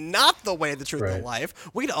thankfully not the way, the truth, and the life.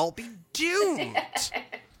 We'd all be doomed.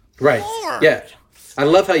 Right. Lord. Yeah. I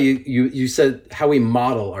love how you said how we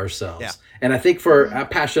model ourselves. Yeah. And I think I'm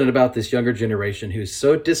passionate about this younger generation who's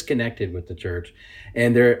so disconnected with the church.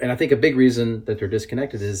 And I think a big reason that they're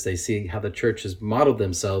disconnected is they see how the church has modeled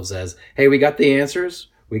themselves as, hey, we got the answers.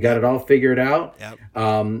 We got it all figured out. Yep.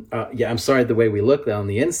 I'm sorry the way we look on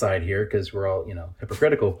the inside here, because we're all, you know,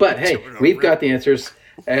 hypocritical. But hey, we've got the answers,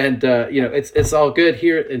 and you know, it's all good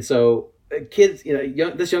here. And so kids, you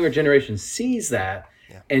know, this younger generation sees that.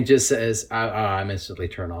 Yeah. And just says, I'm instantly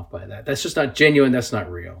turned off by that. That's just not genuine. That's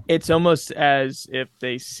not real. It's almost as if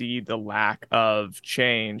they see the lack of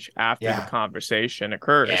change after the conversation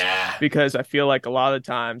occurs. Yeah. Because I feel like a lot of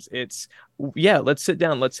times it's, let's sit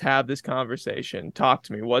down. Let's have this conversation. Talk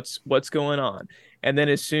to me. What's going on? And then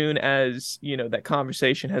as soon as, you know, that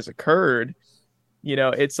conversation has occurred, you know,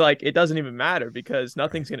 it's like, it doesn't even matter because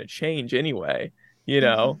nothing's going to change anyway, you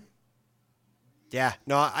know? Mm-hmm. Yeah,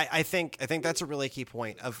 no, I think that's a really key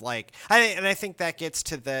point of like, I think that gets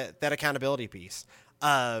to that accountability piece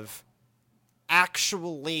of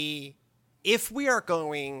actually, if we are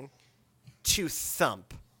going to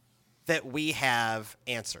thump that we have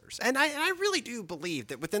answers, and I really do believe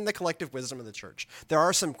that within the collective wisdom of the church, there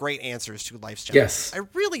are some great answers to life's challenges. Yes. I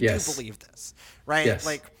really do believe this, right? Yes.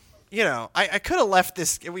 Like, you know, I could have left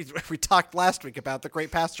this. We talked last week about the great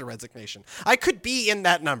pastor resignation. I could be in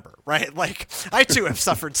that number, right? Like, I too have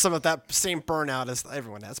suffered some of that same burnout as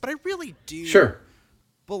everyone has. But I really do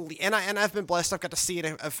believe, and I've been blessed. I've got to see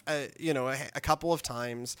it, a couple of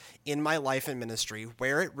times in my life and ministry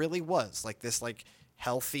where it really was like this, like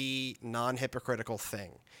healthy, non-hypocritical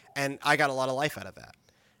thing, and I got a lot of life out of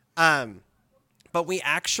that. But we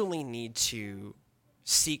actually need to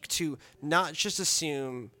seek to not just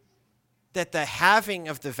assume that the having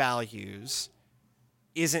of the values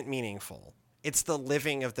isn't meaningful. It's the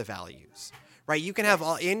living of the values, right? You can have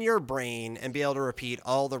all in your brain and be able to repeat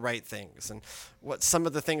all the right things. And what some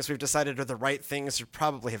of the things we've decided are the right things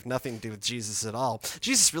probably have nothing to do with Jesus at all.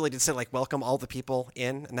 Jesus really did say, like, welcome all the people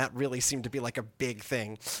in. And that really seemed to be like a big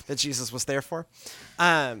thing that Jesus was there for.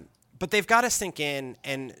 But they've got to sink in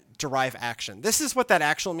and derive action. This is what that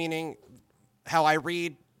actual meaning, how I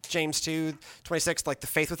read James 2:26, like the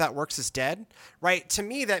faith without works is dead, right? To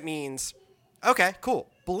me, that means Okay, cool.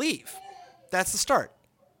 Believe. That's the start.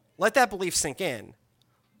 Let that belief sink in.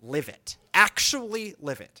 Live it. Actually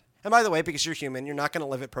live it. And by the way, because you're human, you're not going to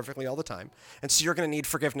live it perfectly all the time. And so you're going to need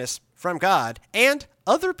forgiveness from God and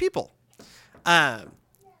other people.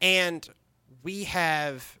 And we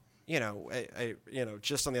have,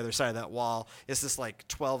 just on the other side of that wall is this like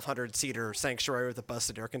 1,200 seater sanctuary with a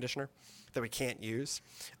busted air conditioner that we can't use.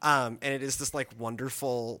 And it is this like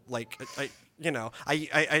wonderful, like,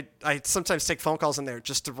 I sometimes take phone calls in there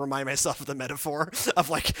just to remind myself of the metaphor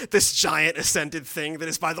of like this giant ascended thing that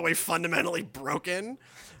is, by the way, fundamentally broken.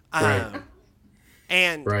 Right.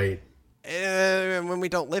 And right. When we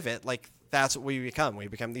don't live it, like that's what we become. We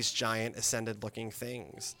become these giant ascended looking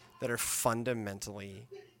things that are fundamentally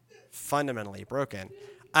broken.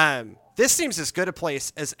 This seems as good a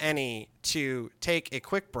place as any to take a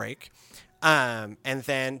quick break. And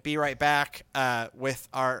then be right back with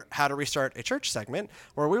our How to Restart a Church segment,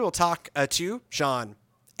 where we will talk to Sean.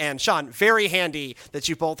 And Sean, very handy that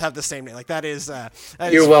you both have the same name. Like that is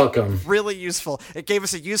you're welcome. Really useful. It gave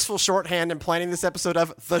us a useful shorthand in planning this episode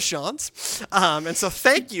of The Seans. And so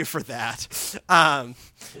thank you for that. I'm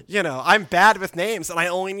bad with names, and I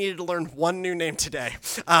only needed to learn one new name today.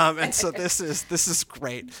 And so this is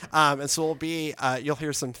great. And so you'll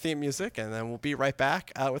hear some theme music, and then we'll be right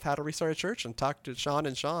back with How to Restart a Church and talk to Sean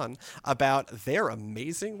and Sean about their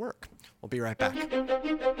amazing work. We'll be right back.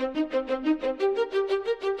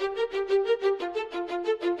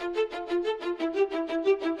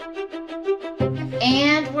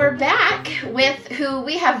 And we're back with who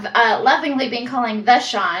we have lovingly been calling the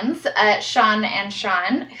Seans, Sean and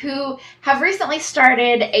Sean, who have recently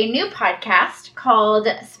started a new podcast called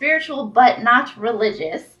Spiritual But Not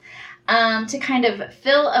Religious, to kind of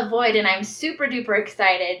fill a void. And I'm super duper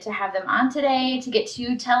excited to have them on today to get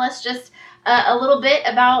to tell us just a little bit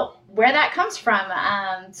about where that comes from.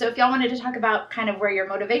 So if y'all wanted to talk about kind of where your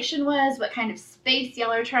motivation was, what kind of space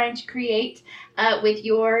y'all are trying to create with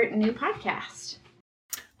your new podcast.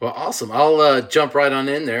 Well, awesome. I'll jump right on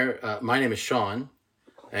in there. My name is Sean,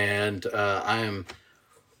 and I am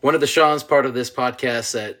one of the Seans, part of this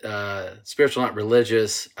podcast at Spiritual Not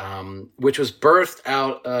Religious, which was birthed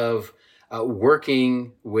out of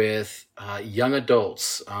working with young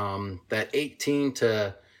adults, that 18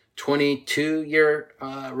 to 22-year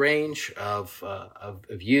range of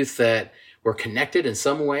youth that were connected in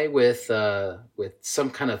some way with some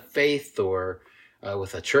kind of faith or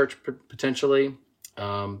with a church potentially.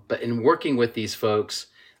 But in working with these folks,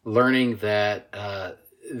 learning that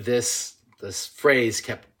this phrase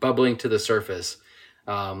kept bubbling to the surface,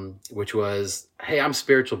 which was, hey, I'm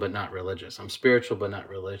spiritual but not religious. I'm spiritual but not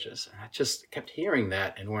religious. And I just kept hearing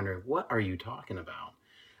that and wondering, what are you talking about?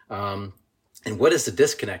 And what is the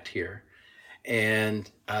disconnect here? And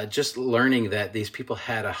just learning that these people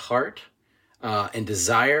had a heart and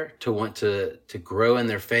desire to want to grow in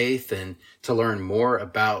their faith and to learn more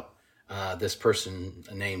about this person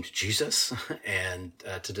named Jesus and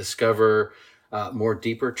to discover more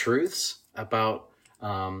deeper truths about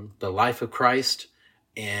the life of Christ,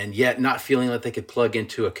 and yet not feeling like they could plug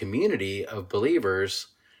into a community of believers.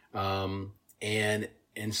 And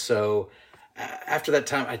so after that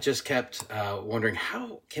time, I just kept wondering,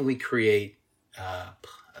 how can we create a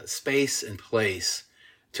space and place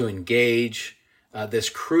to engage this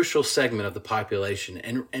crucial segment of the population?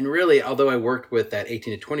 And really, although I worked with that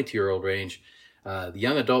 18 to 22-year-old range, the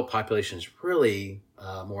young adult population is really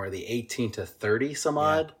more the 18 to 30 some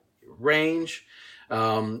odd range.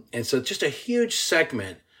 And so just a huge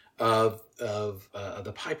segment of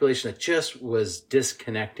the population that just was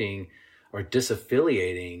disconnecting or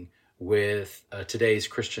disaffiliating with today's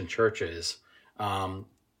Christian churches,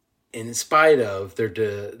 in spite of their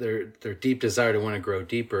deep desire to want to grow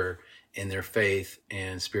deeper in their faith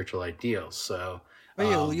and spiritual ideals. So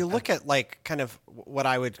you look at like kind of what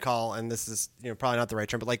I would call, and this is probably not the right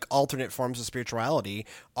term, but like alternate forms of spirituality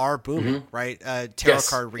are booming, right? Tarot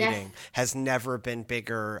card reading has never been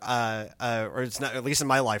bigger, or it's not, at least in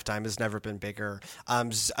my lifetime, has never been bigger.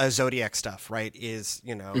 Zodiac stuff, right, is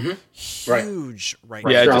huge right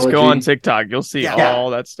now. Yeah, just go on TikTok, you'll see all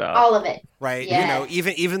that stuff, all of it. Right,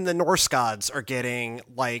 even the Norse gods are getting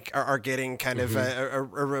kind of a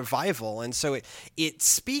revival, and so it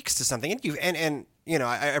speaks to something. And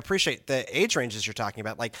I appreciate the age ranges you're talking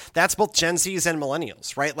about. Like that's both Gen Zs and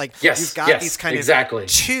millennials, right? Like you've got these kind of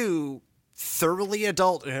two thoroughly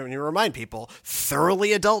adult, and you remind people,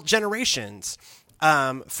 thoroughly adult generations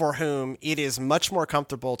for whom it is much more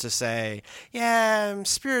comfortable to say, yeah, I'm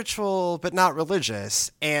spiritual but not religious,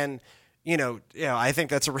 and I think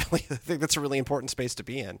that's a really important space to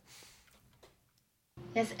be in.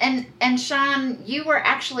 Yes, and Sean, you were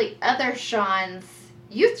actually other Sean's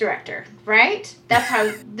youth director, right? That's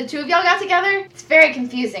how the two of y'all got together? It's very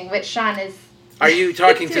confusing which Sean is. Are you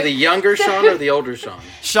talking to the younger Sean or the older Sean?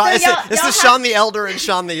 Sean, this is Sean the Elder and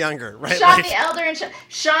Sean the Younger, right? Sean the Elder and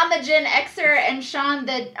Sean the Gen Xer and Sean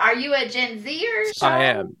the. Are you a Gen Zer? Sean? I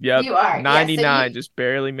am. Yep. You are. 99. Yes, so just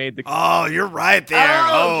barely made the. Oh, you're right there.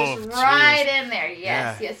 Just right in there.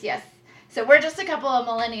 Yes. So we're just a couple of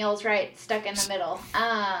millennials, right, stuck in the middle.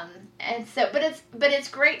 And so, but it's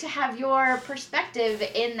great to have your perspective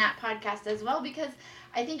in that podcast as well, because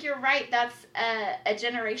I think you're right. That's a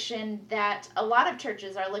generation that a lot of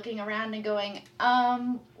churches are looking around and going,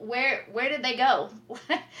 where did they go?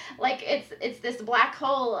 Like it's this black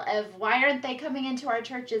hole of why aren't they coming into our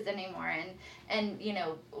churches anymore? And you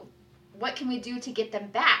know, what can we do to get them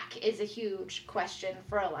back is a huge question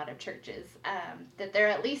for a lot of churches. That they're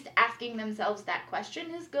at least asking themselves that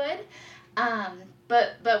question is good.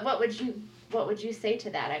 But what would you say to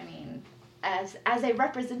that? I mean, as a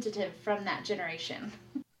representative from that generation.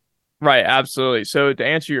 Right, absolutely. So to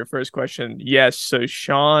answer your first question, yes. So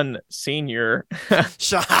Sean Senior.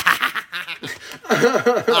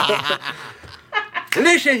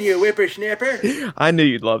 Listen, you whippersnapper. I knew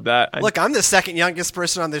you'd love that. Look, I'm the second youngest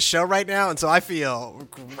person on this show right now, and so I feel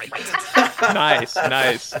great. Nice.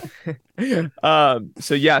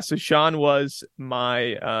 So Sean was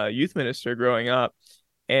my youth minister growing up.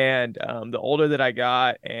 And the older that I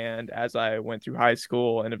got, and as I went through high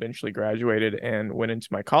school and eventually graduated and went into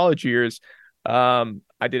my college years, I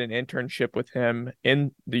did an internship with him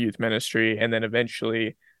in the youth ministry, and then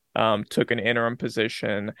eventually took an interim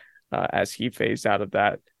position as he phased out of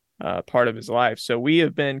that part of his life. So we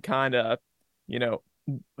have been kind of,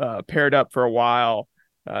 paired up for a while,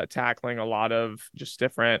 tackling a lot of just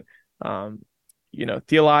different,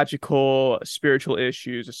 theological, spiritual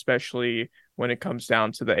issues, especially when it comes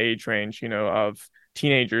down to the age range, of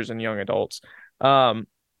teenagers and young adults.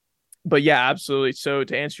 But yeah, absolutely. So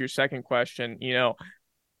to answer your second question,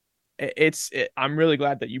 I'm really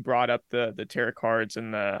glad that you brought up the tarot cards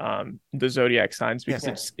and the zodiac signs,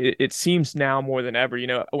 because it seems now more than ever.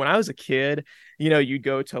 When I was a kid, you'd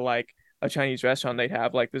go to like a Chinese restaurant, they'd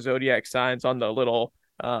have like the zodiac signs on the little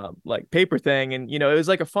like paper thing, and it was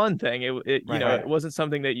like a fun thing. It wasn't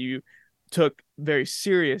something that you took very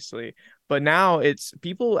seriously. But now it's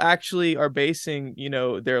people actually are basing,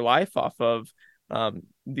 their life off of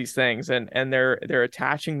these things, and they're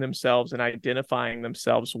attaching themselves and identifying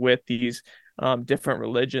themselves with these different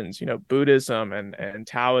religions, Buddhism and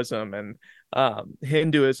Taoism and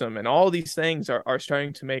Hinduism, and all these things are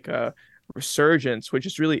starting to make a resurgence, which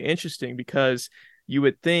is really interesting, because you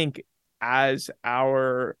would think as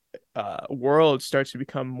our world starts to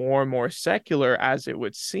become more and more secular, as it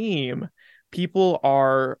would seem, people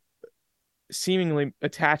are seemingly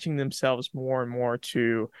attaching themselves more and more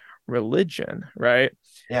to religion, right?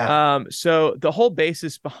 So the whole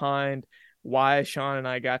basis behind why Sean and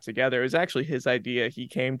I got together is actually his idea. He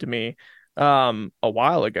came to me a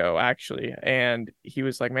while ago, actually, and he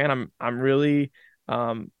was like, man, I'm really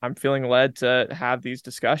I'm feeling led to have these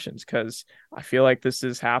discussions, because I feel like this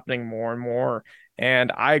is happening more and more.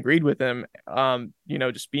 And I agreed with him.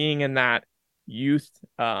 Just being in that youth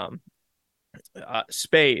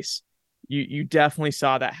space, you definitely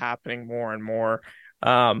saw that happening more and more.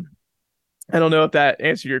 I don't know if that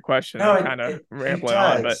answered your question. No, I'm kind of rambling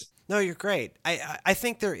on, but no, you're great. I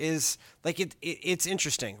think there is like it's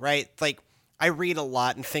interesting, right? Like I read a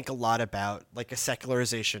lot and think a lot about like a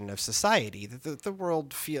secularization of society. The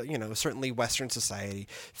world certainly Western society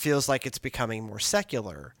feels like it's becoming more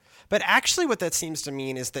secular. But actually what that seems to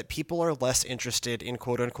mean is that people are less interested in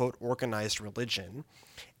quote unquote organized religion,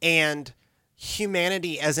 and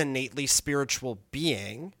humanity as innately spiritual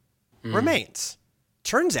being remains.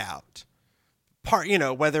 Turns out,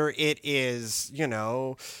 whether it is,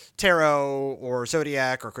 tarot or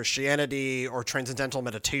zodiac or Christianity or transcendental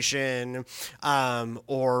meditation,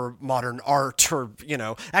 or modern art, or,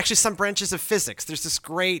 actually some branches of physics. There's this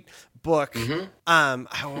great book. I'm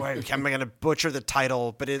going to butcher the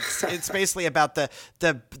title, but it's basically about the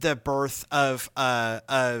birth of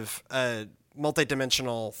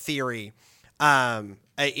multidimensional theory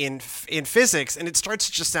in physics, and it starts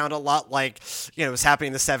to just sound a lot like it was happening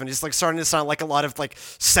in the 70s, like starting to sound like a lot of like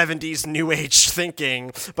 70s new age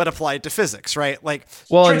thinking, but applied to physics, right? Like,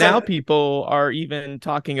 well, now people are even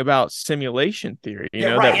talking about simulation theory,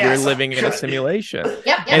 we're living in a simulation.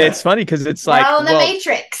 Yep. And it's funny because it's like, the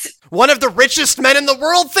Matrix. One of the richest men in the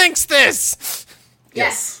world thinks this.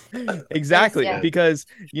 Yes. Exactly. Yes, yeah. Because,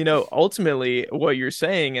 ultimately what you're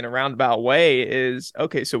saying in a roundabout way is,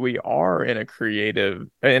 okay, so we are in a created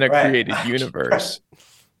universe.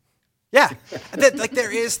 Yeah. Like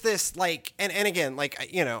there is this like, and again, like,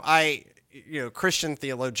 Christian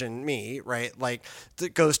theologian me, right? Like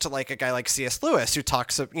that goes to like a guy like C.S. Lewis who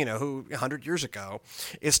talks of, who 100 years ago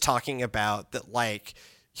is talking about that, like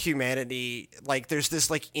humanity, like there's this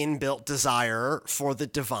like inbuilt desire for the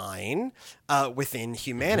divine within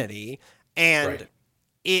humanity. And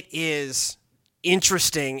it is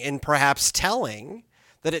interesting and perhaps telling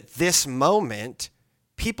that at this moment,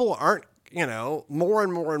 people aren't, more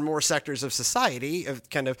and more and more sectors of society, of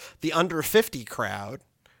kind of the under 50 crowd,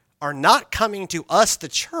 are not coming to us, the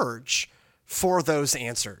church, for those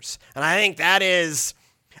answers. And I think that is,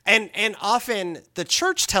 and often the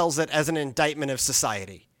church tells it as an indictment of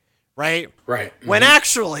society, right? Right. When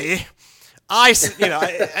actually,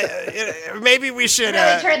 maybe we should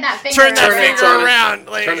really turn that finger around,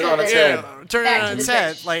 like, turn it on its head. Turn it on its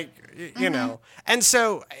head, like, And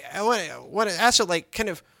so I want to ask you, like, kind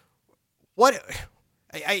of, what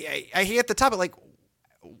I hear at the top, like,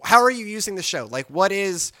 how are you using the show? Like, what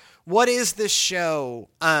is this show?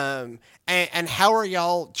 And how are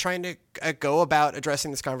y'all trying to go about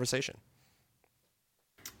addressing this conversation?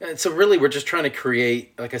 And so really we're just trying to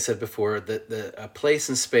create, like I said before, a place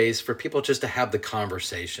and space for people just to have the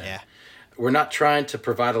conversation. Yeah. We're not trying to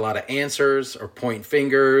provide a lot of answers or point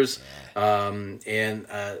fingers.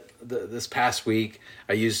 Yeah. This past week,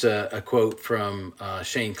 I used a quote from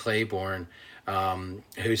Shane Claiborne,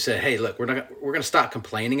 who said, "Hey, look, we're going to stop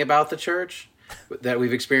complaining about the church that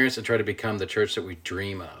we've experienced and try to become the church that we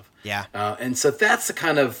dream of." Yeah. And so that's the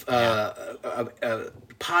kind of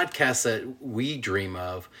podcast that we dream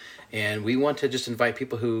of, and we want to just invite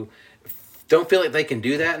people who don't feel like they can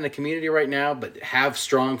do that in the community right now, but have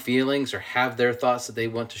strong feelings or have their thoughts that they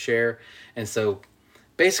want to share. And so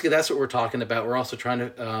basically that's what we're talking about. We're also trying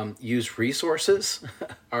to use resources.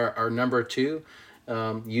 Our number 2,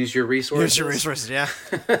 use your resources. Use your resources, yeah.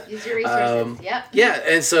 Use your resources, yep. Yeah,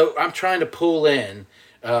 and so I'm trying to pull in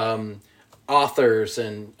authors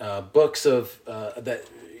and books of that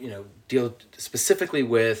deal specifically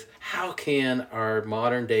with how can our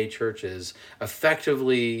modern day churches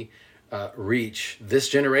effectively reach this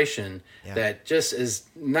generation that just is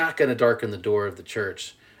not going to darken the door of the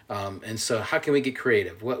church. And so how can we get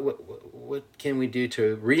creative? What can we do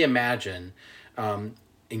to reimagine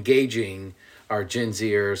engaging our Gen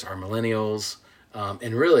Zers, our millennials,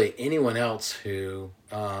 and really anyone else who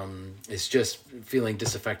is just feeling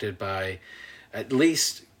disaffected by at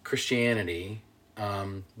least Christianity.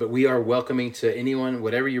 But we are welcoming to anyone,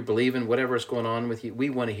 whatever you believe in, whatever is going on with you. We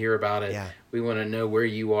want to hear about it. Yeah. We want to know where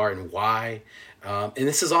you are and why. And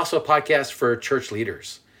this is also a podcast for church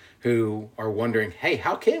leaders who are wondering, hey,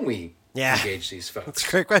 how can we engage these folks? That's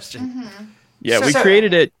a great question. Mm-hmm. Yeah, we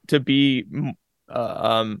created it to be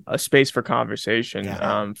a space for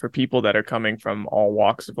conversation for people that are coming from all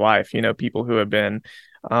walks of life. People who have been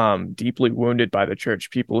deeply wounded by the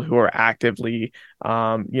church, people who are actively,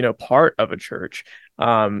 part of a church.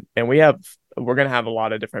 And we're going to have a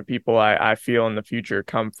lot of different people I feel in the future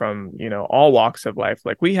come from, all walks of life.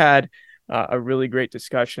 Like we had a really great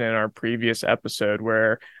discussion in our previous episode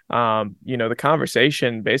where, the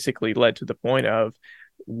conversation basically led to the point of,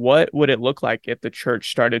 what would it look like if the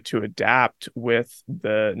church started to adapt with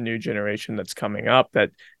the new generation that's coming up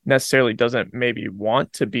that necessarily doesn't maybe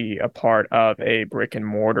want to be a part of a brick and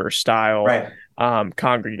mortar style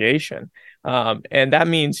congregation? And that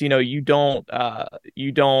means, you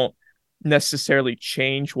don't necessarily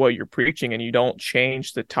change what you're preaching and you don't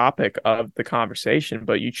change the topic of the conversation,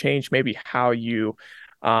 but you change maybe how you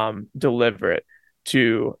deliver it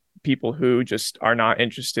to people who just are not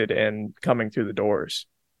interested in coming through the doors.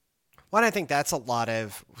 Well, I think that's a lot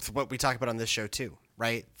of what we talk about on this show too,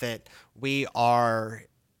 right? That we're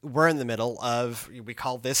in the middle of, we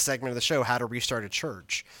call this segment of the show, How to Restart a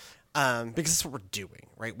Church. Because that's what we're doing,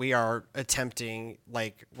 right? We are attempting,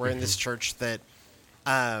 like, we're in this church that,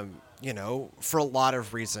 for a lot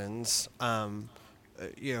of reasons,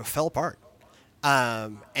 fell apart.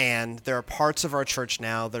 And there are parts of our church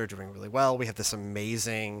now that are doing really well. We have this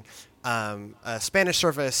amazing Spanish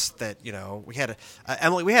service that, we had,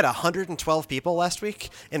 Emily, we had 112 people last week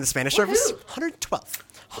in the Spanish service.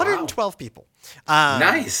 112 people.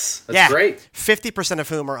 Nice. That's great. 50% of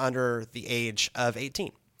whom are under the age of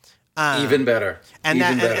 18. Even better. And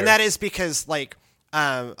that is because, like,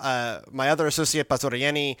 my other associate, Pastora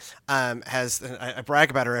Jenny, has, I brag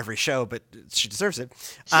about her every show, but she deserves it.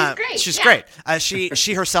 She's great.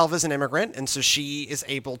 She herself is an immigrant, and so she is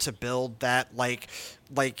able to build that, like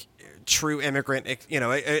true immigrant,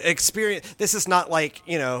 experience. This is not like,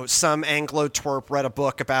 some Anglo twerp read a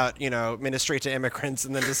book about, ministry to immigrants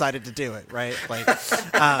and then decided to do it, right? Like, those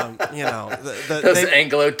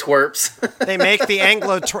Anglo twerps. They make the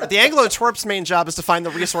Anglo twerp's main job is to find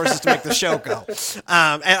the resources to make the show go.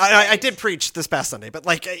 And I did preach this past Sunday, but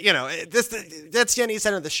that's the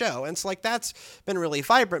end of the show. And it's like, that's been really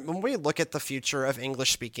vibrant. When we look at the future of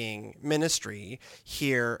English speaking ministry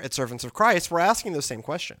here at Servants of Christ, we're asking those same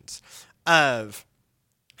questions of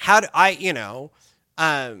how do I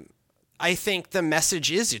think the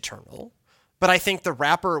message is eternal, but I think the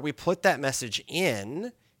wrapper we put that message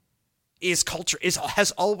in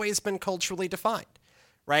has always been culturally defined,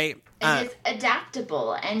 right? It is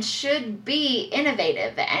adaptable and should be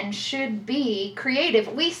innovative and should be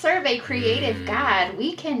creative. We serve a creative God.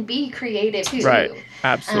 We can be creative too. Right.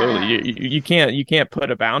 Absolutely. You can't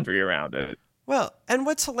put a boundary around it. Well, and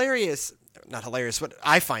what's hilarious, not hilarious, what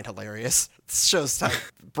I find hilarious, shows how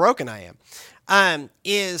broken I am,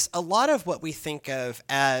 is a lot of what we think of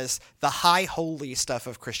as the high holy stuff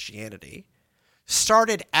of Christianity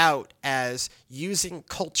started out as using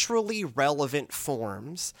culturally relevant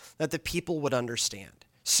forms that the people would understand.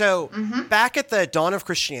 So back at the dawn of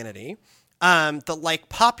Christianity, the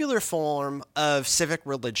popular form of civic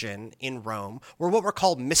religion in Rome were what were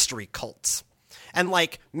called mystery cults. And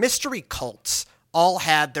mystery cults all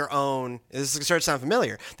had their own, this is starting to sound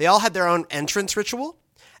familiar, they all had their own entrance ritual,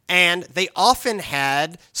 and they often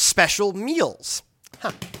had special meals.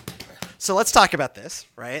 So let's talk about this,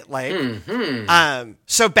 right?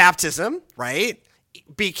 So baptism, right,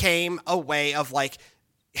 became a way of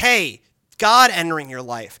hey, God entering your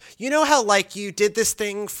life. You know how you did this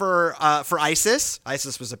thing for Isis?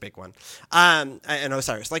 Isis was a big one. And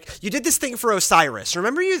Osiris. You did this thing for Osiris. You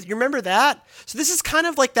remember that? So this is kind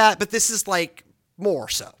of like that, but this is more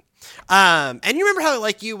so. And you remember how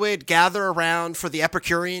you would gather around for the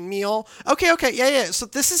Epicurean meal? Okay, yeah. So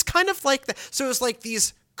this is kind of like that. So it was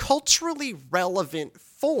these culturally relevant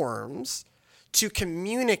forms to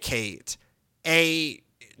communicate a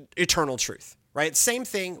eternal truth, right? Same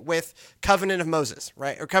thing with covenant of Moses,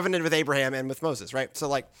 right? Or covenant with Abraham and with Moses, right?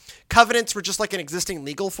 So covenants were just an existing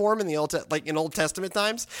legal form in the Old Testament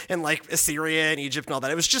times, in Assyria and Egypt and all that.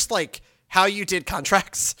 It was just how you did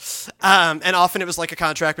contracts, and often it was a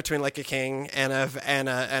contract between a king and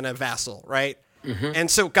a vassal, right? And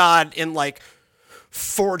so God, in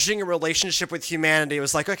forging a relationship with humanity,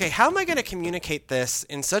 was okay, how am I going to communicate this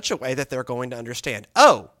in such a way that they're going to understand?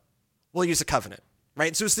 Oh, we'll use a covenant,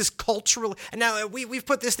 right? So it's this cultural, and now we've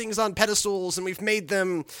put these things on pedestals and we've made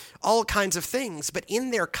them all kinds of things, but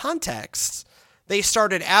in their contexts, they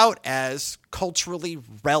started out as culturally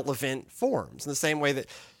relevant forms in the same way that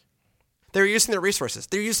they're using their resources.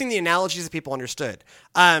 They're using the analogies that people understood.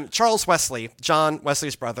 Charles Wesley, John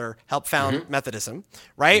Wesley's brother, helped found Methodism,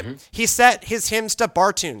 right? He set his hymns to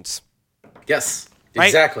bar tunes. Yes, right?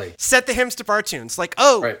 Exactly. Set the hymns to bar tunes.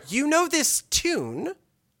 You know this tune?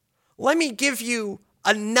 Let me give you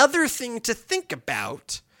another thing to think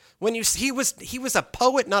about. He was a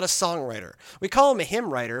poet, not a songwriter. We call him a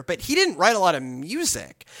hymn writer, but he didn't write a lot of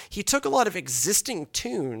music. He took a lot of existing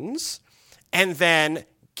tunes and then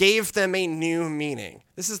gave them a new meaning.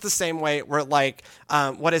 This is the same way where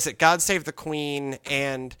what is it? God Save the Queen,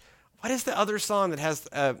 and what is the other song that has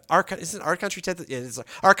Our Country 'Tis the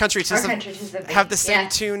Our Country 'Tis the have the same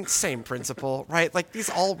tune, same principle, right? These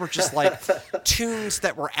all were just tunes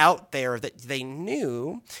that were out there that they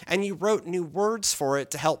knew, and you wrote new words for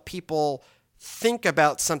it to help people think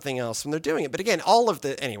about something else when they're doing it. But again,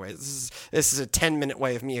 anyway, this is a 10-minute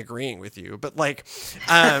way of me agreeing with you, but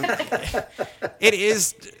it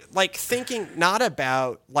is thinking not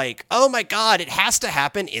about oh my God, it has to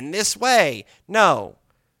happen in this way. No.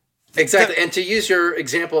 Exactly. And to use your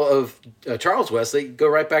example of Charles Wesley, go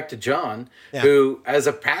right back to John, who as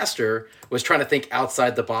a pastor was trying to think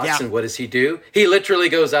outside the box. And what does he do? He literally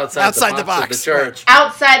goes outside the box of the church. Right.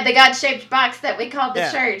 Outside the God-shaped box that we call the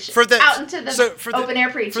church. Out into the open-air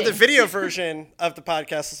preaching. For the video version of the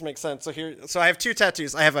podcast, this makes sense. So I have two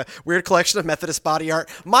tattoos. I have a weird collection of Methodist body art.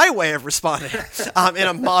 My way of responding in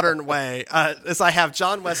a modern way is I have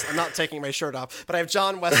John Wesley. I'm not taking my shirt off, but I have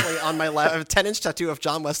John Wesley on my left. I have a 10-inch tattoo of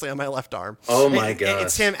John Wesley on my left arm. Oh my God.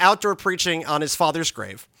 It's him outdoor preaching on his father's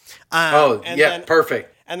grave.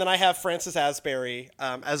 Perfect. And then I have Francis Asbury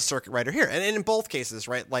as a circuit rider here. And in both cases,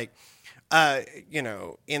 right, in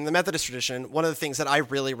the Methodist tradition, one of the things that I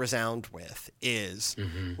really resound with is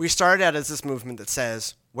we started out as this movement that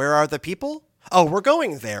says, where are the people? Oh, we're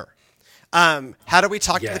going there. How do we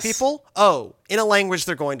talk to the people? Oh, in a language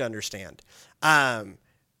they're going to understand. Going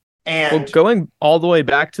all the way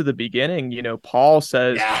back to the beginning, Paul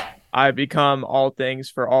says, I become all things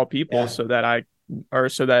for all people, so that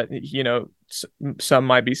some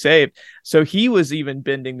might be saved. So he was even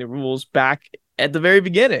bending the rules back at the very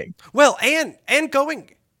beginning. Well, and going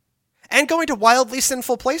to wildly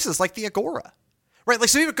sinful places like the Agora. Right, like,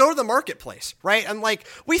 so we would go to the marketplace, right? And like,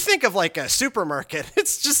 we think of like a supermarket.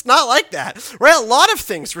 It's just not like that, right? A lot of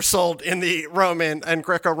things were sold in the Roman and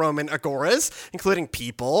Greco-Roman agoras, including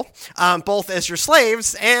people, both as your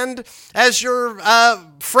slaves and as your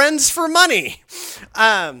friends for money.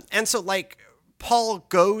 And so like, Paul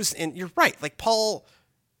goes in, you're right, like Paul's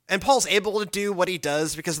able to do what he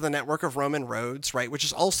does because of the network of Roman roads, right? Which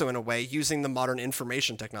is also in a way using the modern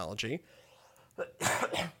information technology.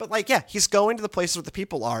 But like, yeah, he's going to the places where the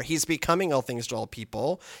people are. He's becoming all things to all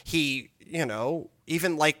people. He,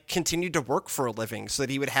 even like continued to work for a living so that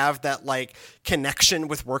he would have that like connection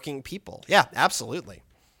with working people. Yeah, absolutely.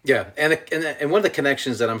 Yeah, and one of the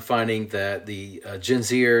connections that I'm finding that the Gen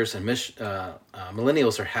Zers and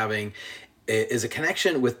millennials are having is a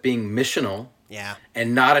connection with being missional,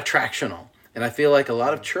 and not attractional. And I feel like a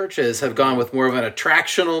lot of churches have gone with more of an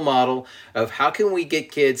attractional model of how can we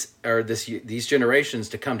get kids or these generations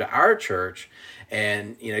to come to our church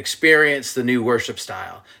and experience the new worship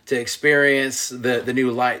style, to experience the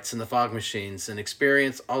new lights and the fog machines, and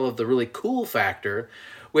experience all of the really cool factor,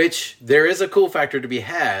 which there is a cool factor to be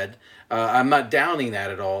had. I'm not downing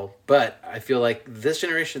that at all, but I feel like this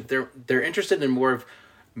generation, they're interested in more of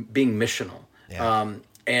being missional. Yeah.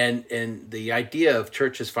 And the idea of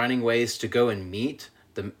churches finding ways to go and meet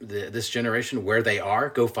this generation where they are,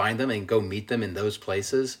 go find them and go meet them in those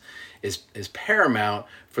places is paramount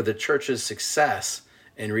for the church's success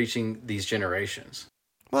in reaching these generations.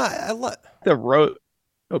 Well, I love the road.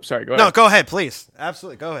 Oh, sorry. Go ahead. No, go ahead, please.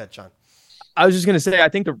 Absolutely. Go ahead, John. I was just going to say, I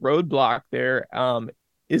think the roadblock there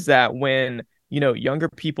is that when, younger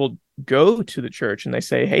people go to the church and they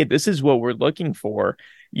say, hey, this is what we're looking for,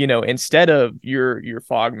 instead of your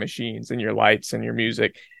fog machines and your lights and your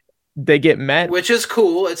music, they get met. Which is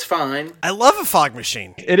cool. It's fine. I love a fog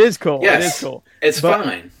machine. It is cool. Yes, it is cool. It's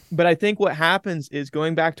fine. But I think what happens is,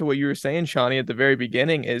 going back to what you were saying, Shawnee, at the very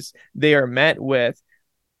beginning, is they are met with,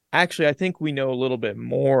 actually, I think we know a little bit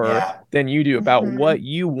more than you do about what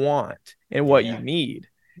you want and what you need.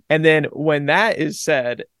 And then when that is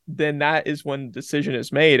said, then that is when the decision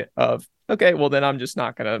is made of, okay, well, then I'm just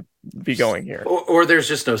not going to be going here. Or there's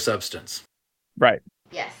just no substance. Right.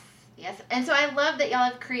 Yes. And so I love that y'all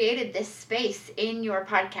have created this space in your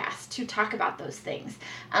podcast to talk about those things,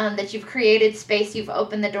 that you've created space, you've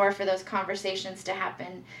opened the door for those conversations to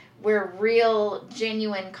happen where real,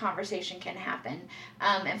 genuine conversation can happen,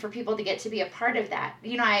 and for people to get to be a part of that.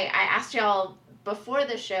 I asked y'all before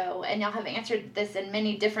the show, and y'all have answered this in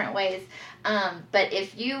many different ways, but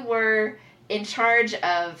if you were in charge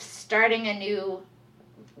of starting a new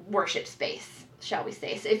worship space, shall we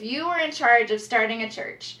say, so if you were in charge of starting a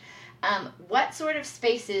church, what sort of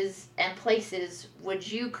spaces and places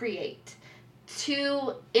would you create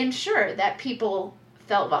to ensure that people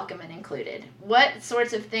felt welcome and included? What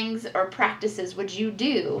sorts of things or practices would you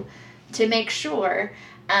do to make sure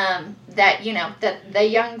that that the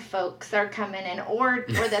young folks are coming in, or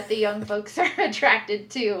that the young folks are attracted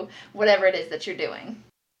to whatever it is that you're doing?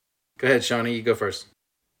 Go ahead, Shawnee. You go first.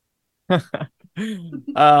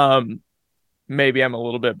 Maybe I'm a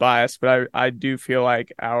little bit biased, but I do feel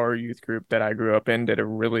like our youth group that I grew up in did a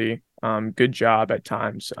really good job at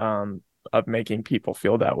times of making people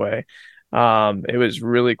feel that way. It was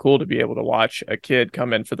really cool to be able to watch a kid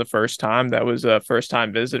come in for the first time that was a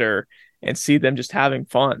first-time visitor and see them just having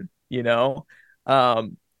fun,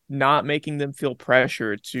 not making them feel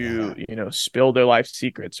pressure to, spill their life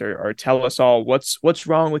secrets or tell us all what's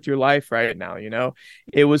wrong with your life right now.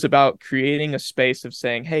 It was about creating a space of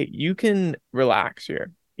saying, hey, you can relax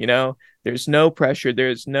here. There's no pressure.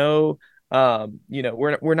 There's no,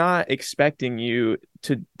 we're not expecting you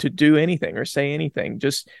to do anything or say anything.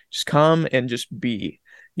 Just come and just be,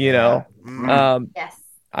 Yes.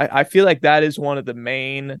 I feel like that is one of the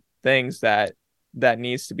main things that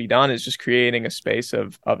needs to be done, is just creating a space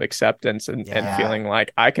of acceptance and feeling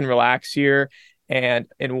like I can relax here. And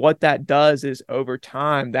what that does is, over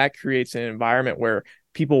time, that creates an environment where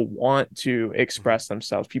people want to express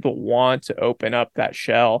themselves. People want to open up that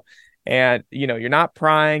shell, and, you're not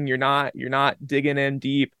prying, you're not digging in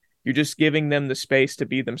deep. You're just giving them the space to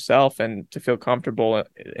be themselves and to feel comfortable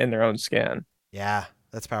in their own skin. Yeah,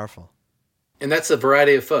 that's powerful. And that's a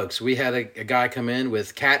variety of folks. We had a guy come in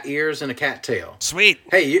with cat ears and a cat tail. Sweet.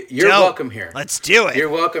 Hey, you're welcome here. Let's do it. You're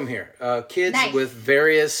welcome here. Kids with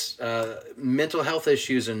various mental health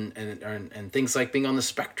issues and things like being on the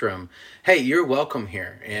spectrum. Hey, you're welcome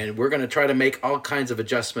here. And we're going to try to make all kinds of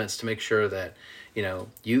adjustments to make sure that,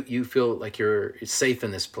 you feel like you're safe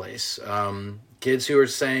in this place. Kids who are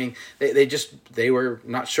saying they were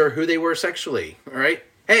not sure who they were sexually. All right.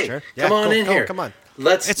 Hey, sure. Come on in here. Come on.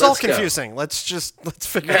 Let's all confusing. Go. Let's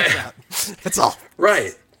figure it out. That's all.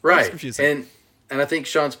 Right. It's confusing. And I think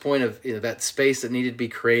Sean's point of that space that needed to be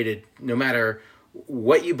created, no matter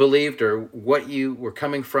what you believed or what you were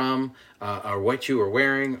coming from, or what you were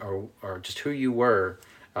wearing, or just who you were.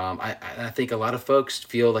 I think a lot of folks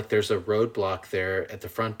feel like there's a roadblock there at the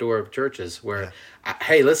front door of churches where,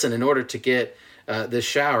 hey, listen, in order to get this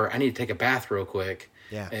shower, I need to take a bath real quick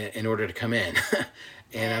in order to come in.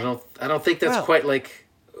 And I don't think that's quite like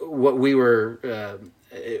what we were,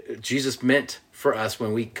 Jesus meant for us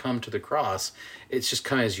when we come to the cross. It's just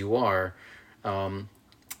come as you are. And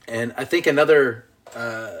I think another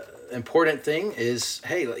important thing is,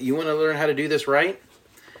 hey, you want to learn how to do this right?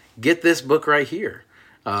 Get this book right here.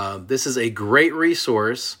 This is a great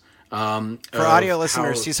resource. For audio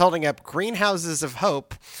listeners, he's holding up Greenhouses of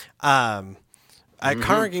Hope, a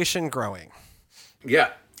Congregation Growing. Yeah.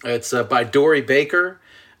 It's by Dory Baker,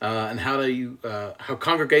 and how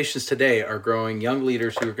congregations today are growing young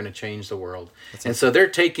leaders who are going to change the world. So they're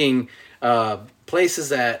taking places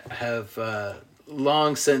that have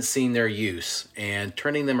long since seen their use and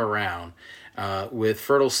turning them around with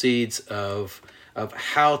fertile seeds of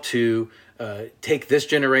how to take this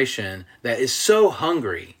generation that is so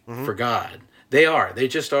hungry for God. They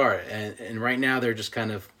just are. And right now they're just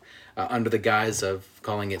kind of under the guise of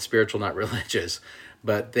calling it spiritual, not religious.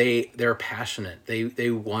 But they're passionate. They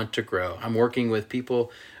want to grow. I'm working with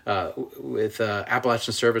people with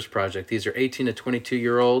Appalachian Service Project. These are 18 to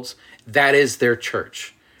 22-year-olds. That is their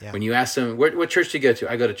church. Yeah. When you ask them, what church do you go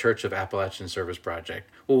to? I go to Church of Appalachian Service Project.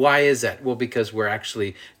 Well, why is that? Well, because we're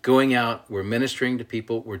actually going out, we're ministering to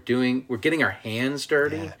people, we're getting our hands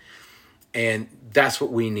dirty, and that's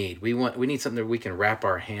what we need. We need something that we can wrap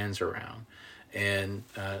our hands around. And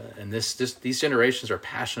these generations are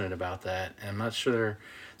passionate about that, and I'm not sure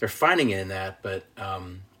they're finding it in that, but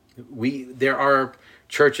there are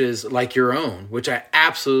churches like your own, which I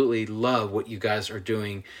absolutely love what you guys are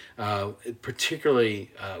doing,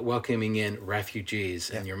 particularly welcoming in refugees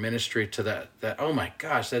and your ministry to that. Oh my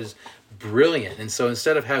gosh, that is brilliant. And so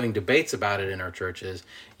instead of having debates about it in our churches,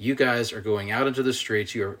 you guys are going out into the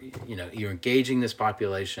streets. You're engaging this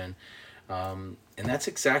population. And that's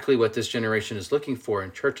exactly what this generation is looking for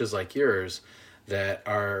in churches like yours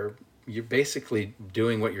you're basically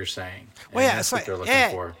doing what you're saying. Well, yeah, that's what they're looking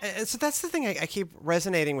for. So that's the thing I keep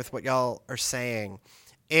resonating with what y'all are saying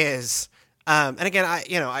is, and again,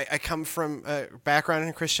 I come from a background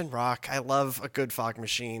in Christian rock. I love a good fog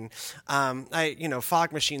machine.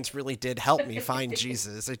 Fog machines really did help me find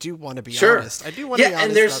Jesus. I do want to be honest. I do want to be honest.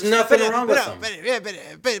 And there's nothing wrong with them.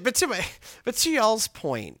 But to y'all's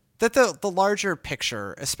point, that the larger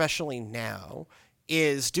picture, especially now,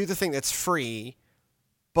 is do the thing that's free,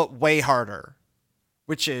 but way harder,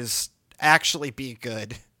 which is actually be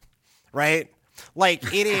good, right?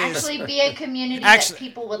 Like it is actually be a community that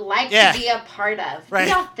people would like to be a part of. Right.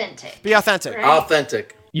 Be authentic. Be authentic. Right?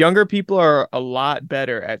 Authentic. Younger people are a lot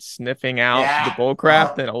better at sniffing out the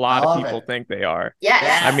bullcrap than a lot of people think they are.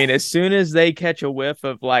 Yeah. I mean, as soon as they catch a whiff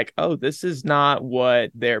of like, oh, this is not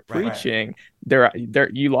what they're preaching, they're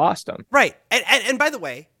you lost them. Right. And by the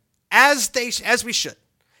way, as we should.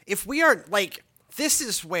 If we are like, this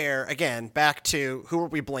is where, again, back to who are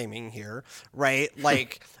we blaming here, right?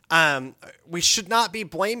 Like, we should not be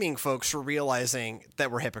blaming folks for realizing that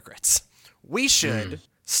we're hypocrites. We should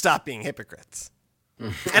stop being hypocrites.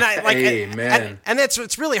 And I like, Amen. and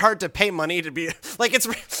it's really hard to pay money to be like,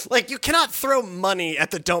 it's like you cannot throw money at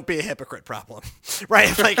the don't be a hypocrite problem,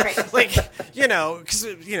 right? Like, because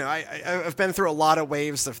I've been through a lot of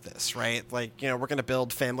waves of this, right? Like, we're going to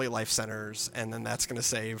build family life centers, and then that's going to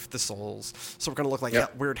save the souls. So we're going to look like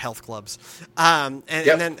weird health clubs, and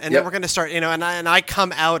then we're going to start, and I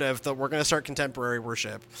come out of we're going to start contemporary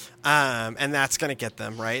worship, and that's going to get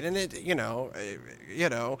them right, and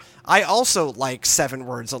I also like 7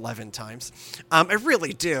 words 11 times. I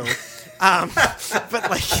really do.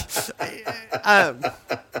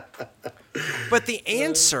 But the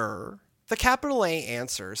answer, the capital A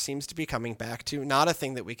answer, seems to be coming back to not a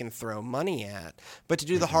thing that we can throw money at, but to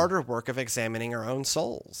do the harder work of examining our own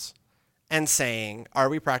souls and saying, are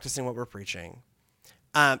we practicing what we're preaching?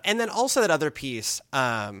 And then also that other piece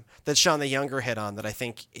that Sean the Younger hit on that I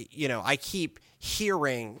think, I keep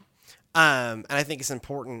hearing, and I think is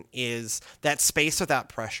important, is that space without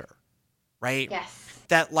pressure, right? Yes.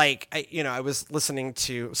 That I was listening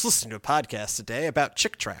to a podcast today about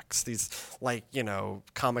Chick Tracts, these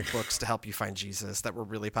comic books to help you find Jesus that were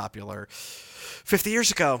really popular 50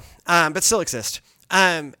 years ago, but still exist.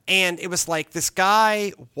 And it was like this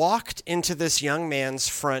guy walked into this young man's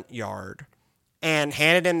front yard and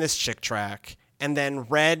handed him this Chick Tract and then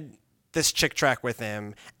read this Chick Tract with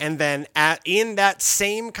him. And then in that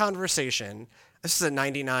same conversation, this is a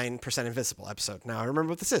 99% Invisible episode. Now I remember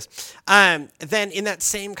what this is. Then in that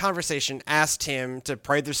same conversation, asked him to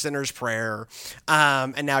pray the sinner's prayer.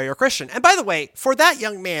 And now you're a Christian. And by the way, for that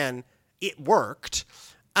young man, it worked.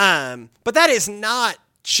 But that is not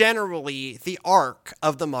generally the arc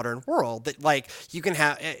of the modern world, that you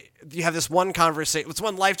have this one conversation, it's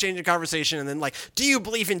one life-changing conversation, and then do you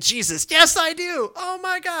believe in Jesus? Yes, I do. Oh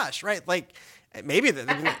my gosh. Right. Maybe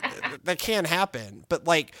that can happen, but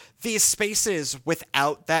these spaces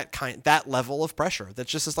without that level of pressure,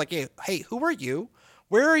 that's just hey, who are you?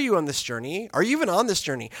 Where are you on this journey? Are you even on this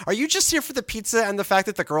journey? Are you just here for the pizza and the fact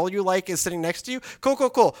that the girl you like is sitting next to you?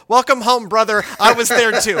 Cool. Welcome home, brother. I was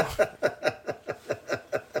there too.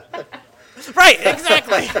 Right,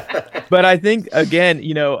 exactly. But I think, again,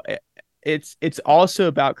 it's also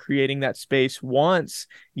about creating that space. Once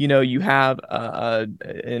you have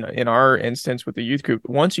in our instance with the youth group,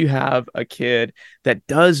 once you have a kid that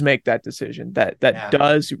does make that decision, that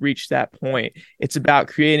does reach that point, it's about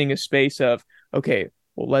creating a space of, okay,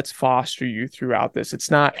 well, let's foster you throughout this.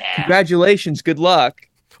 It's not congratulations, good luck.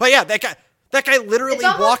 Well, yeah, that guy literally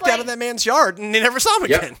walked out of that man's yard and they never saw him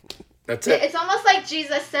again. That's it. It's almost like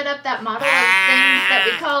Jesus set up that model of things that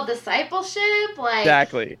we call discipleship.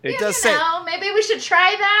 Exactly. It does say, maybe we should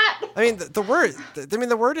try that. I mean, the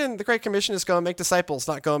word in the Great Commission is go and make disciples,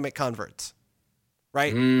 not go and make converts.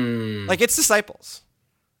 Right? It's disciples.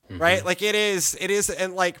 Mm-hmm. Right? It is,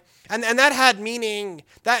 and and that had meaning,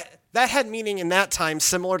 that had meaning in that time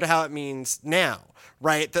similar to how it means now.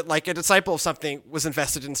 Right? That a disciple of something was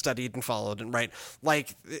invested and studied and followed, and right?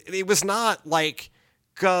 It was not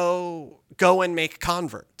go and make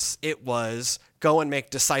converts. It was go and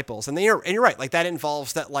make disciples. And you're right. That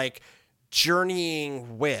involves that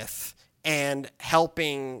journeying with and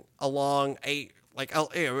helping along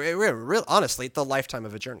honestly, the lifetime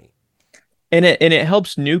of a journey. And it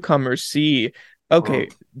helps newcomers see, okay,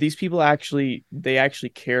 these people they actually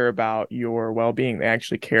care about your well-being. They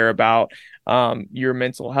actually care about your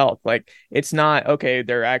mental health. It's not, okay,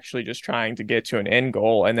 they're actually just trying to get to an end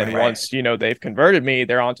goal, and then once they've converted me,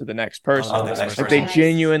 they're on to the next person. They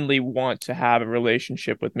genuinely want to have a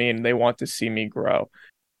relationship with me, and they want to see me grow.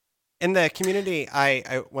 In the community,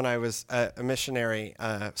 I when I was a missionary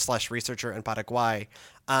 / researcher in Paraguay,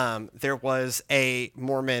 there was a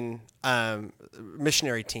Mormon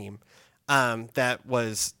missionary team that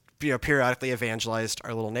was periodically evangelized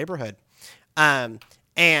our little neighborhood.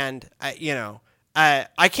 And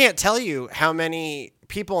I can't tell you how many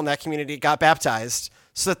people in that community got baptized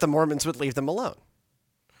so that the Mormons would leave them alone.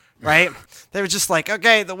 Right? They were just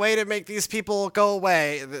okay, the way to make these people go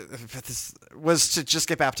away was to just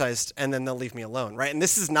get baptized and then they'll leave me alone. Right? And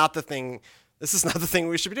this is not the thing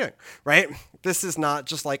we should be doing. Right? This is not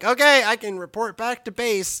just okay, I can report back to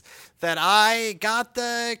base that I got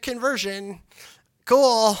the conversion.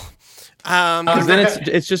 Cool. Because then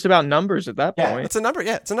it's just about numbers at that point. It's a number.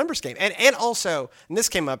 Yeah, it's a numbers game. And also, and this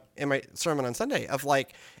came up in my sermon on Sunday, of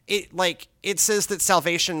it says that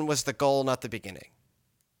salvation was the goal, not the beginning.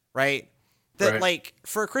 Right? That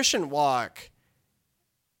for a Christian walk,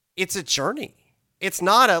 it's a journey. It's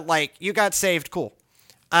not a you got saved, cool.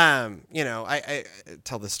 I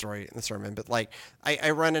tell this story in the sermon, but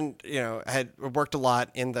I run and I had worked a lot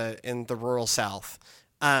in the rural South.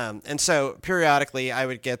 And so periodically I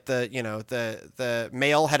would get the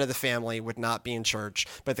male head of the family would not be in church,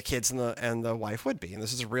 but the kids and the wife would be. And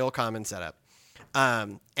this is a real common setup.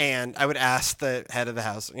 And I would ask the head of the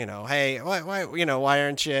house, hey, why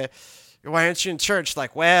aren't you in church?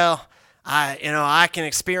 Well, I can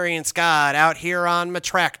experience God out here on my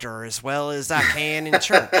tractor as well as I can in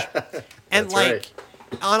church. And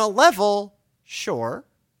on a level, sure.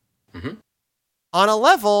 Mm-hmm. On a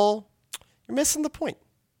level, you're missing the point.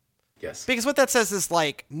 Yes. Because what that says is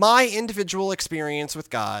my individual experience with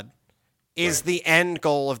God is the end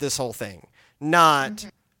goal of this whole thing, not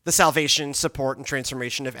the salvation, support, and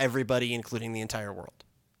transformation of everybody, including the entire world.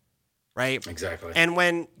 Right? Exactly. And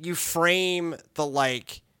when you frame the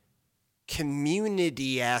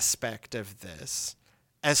community aspect of this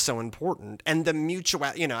as so important. And the mutual,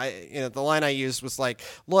 the line I used was like,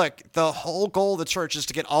 look, the whole goal of the church is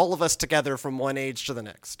to get all of us together from one age to the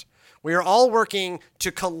next. We are all working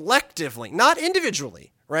to collectively, not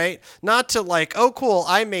individually, right? Not to like, oh, cool,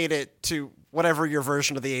 I made it to whatever your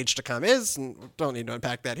version of the age to come is, and don't need to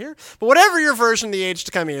unpack that here, but whatever your version of the age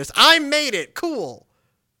to come is, I made it, cool.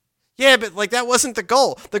 Yeah, but like that wasn't the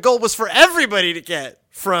goal. The goal was for everybody to get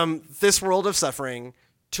from this world of suffering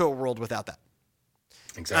to a world without that.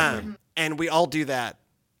 Exactly. And we all do that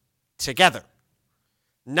together.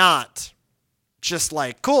 Not just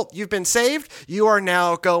like, cool, you've been saved. You are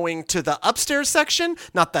now going to the upstairs section,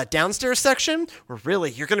 not the downstairs section.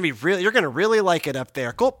 You're going to really like it up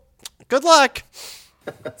there. Cool. Good luck.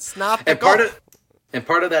 It's not the goal.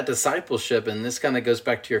 Part of that discipleship, and this kind of goes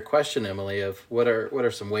back to your question, Emily, of what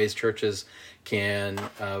are some ways churches can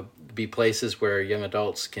be places where young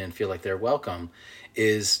adults can feel like they're welcome,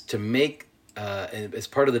 is to make, as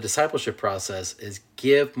part of the discipleship process, is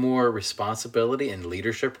give more responsibility and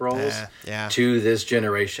leadership roles to this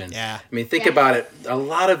generation. Yeah. I mean, think about it. A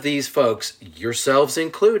lot of these folks, yourselves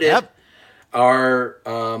included, are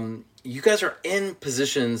you guys are in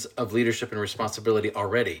positions of leadership and responsibility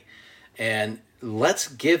already. And let's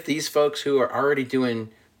give these folks who are already doing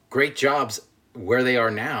great jobs where they are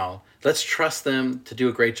now, let's trust them to do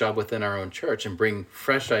a great job within our own church and bring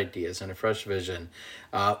fresh ideas and a fresh vision.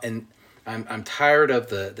 And I'm tired of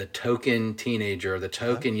the token teenager, the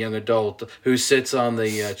token young adult who sits on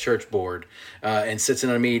the church board and sits in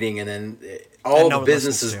a meeting, and then all the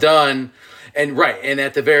business is done. And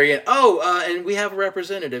at the very end, and we have a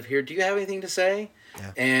representative here. Do you have anything to say?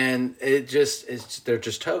 Yeah. And they're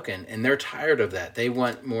just token, and they're tired of that. They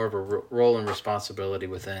want more of a role and responsibility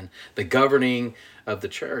within the governing of the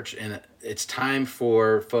church. And it's time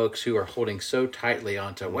for folks who are holding so tightly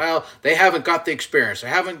onto, well, they haven't got the experience. They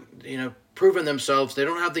haven't, proven themselves. They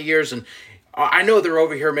don't have the years. And I know they're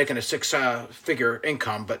over here making a six-figure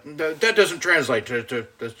income, but that doesn't translate to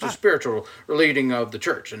spiritual leading of the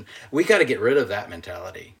church. And we got to get rid of that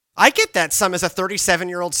mentality. I get that some as a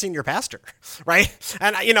 37-year-old senior pastor, right?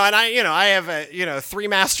 And I have 3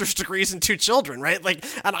 master's degrees and 2 children, right? Like,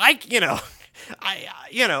 and I've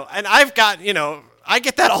got, I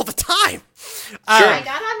get that all the time. Sure. I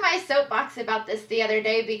got on my soapbox about this the other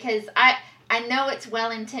day because I know it's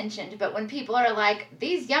well-intentioned, but when people are like,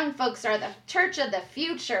 these young folks are the church of the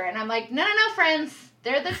future, and I'm like, no, friends,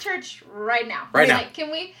 they're the church right now. Like,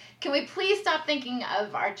 can we please stop thinking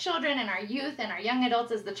of our children and our youth and our young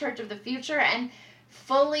adults as the church of the future and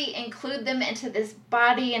fully include them into this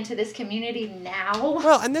body, into this community now?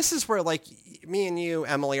 Well, and this is where, like, me and you,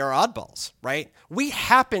 Emily, are oddballs, right? We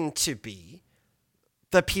happen to be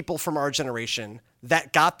the people from our generation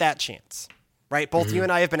that got that chance, right? Both you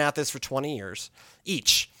and I have been at this for 20 years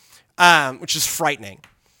each, which is frightening.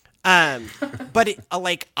 But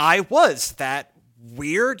I was that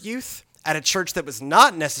weird youth at a church that was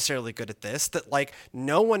not necessarily good at this, that like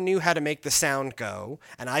no one knew how to make the sound go,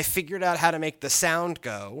 and I figured out how to make the sound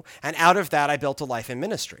go, and out of that I built a life in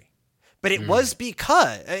ministry. But it was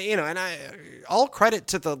because, and all credit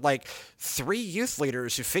to the 3 youth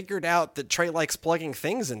leaders who figured out that Trey likes plugging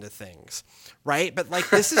things into things, right? But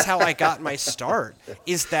this is how I got my start,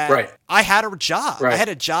 is that I had a job. I had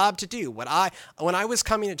a job to do. When I was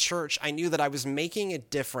coming to church, I knew that I was making a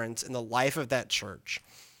difference in the life of that church,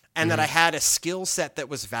 and that I had a skill set that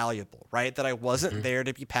was valuable, right? That I wasn't there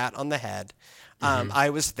to be pat on the head. I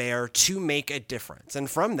was there to make a difference. And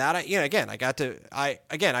from that,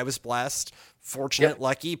 I was blessed, fortunate,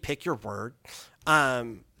 lucky, pick your word.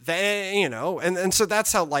 And so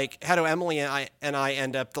that's how do Emily and I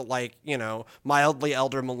end up the mildly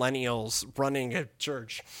elder millennials running a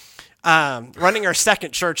church, running our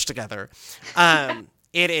second church together.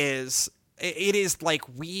 It is like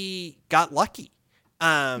we got lucky.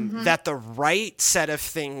 That the right set of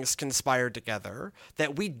things conspired together,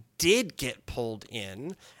 that we did get pulled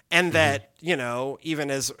in, and that, even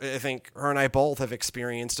as I think her and I both have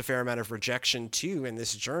experienced a fair amount of rejection too in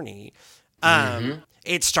this journey,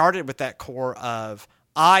 it started with that core of,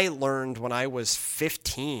 I learned when I was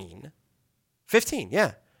 15,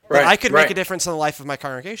 that I could make a difference in the life of my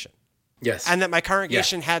congregation. Yes. And that my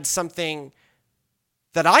congregation had something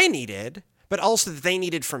that I needed, but also that they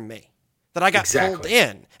needed from me. That I got pulled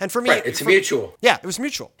in, and for me, it's mutual. Yeah, it was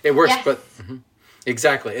mutual. It works, but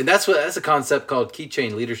exactly, and that's a concept called key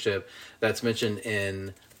chain leadership that's mentioned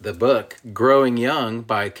in the book "Growing Young"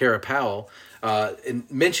 by Kara Powell.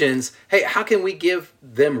 it mentions, hey, how can we give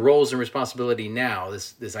them roles and responsibility now?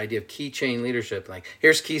 This idea of key chain leadership, like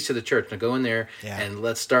here's keys to the church. Now go in there and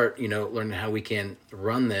let's start, learning how we can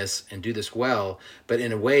run this and do this well, but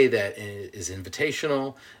in a way that is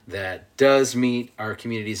invitational, that does meet our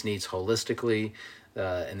community's needs holistically,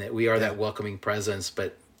 and that we are that welcoming presence.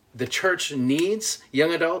 But the church needs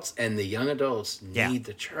young adults, and the young adults need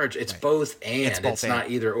the church. It's both and. It's not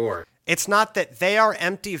either or. It's not that they are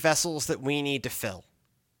empty vessels that we need to fill.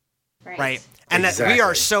 Right? And that we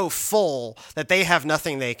are so full that they have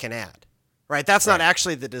nothing they can add. Right? That's not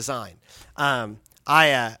actually the design.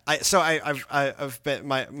 I've been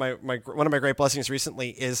my one of my great blessings recently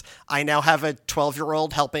is I now have a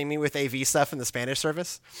 12-year-old helping me with AV stuff in the Spanish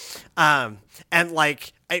service, and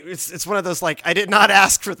like it's one of those like I did not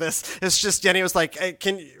ask for this. It's just Jenny was like, hey,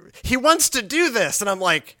 he wants to do this, and I'm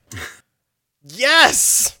like,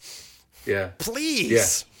 yes,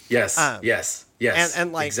 please, yes,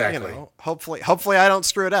 and like hopefully I don't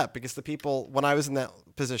screw it up, because the people when I was in that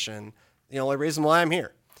position, the only reason why I'm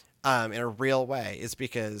here. In a real way is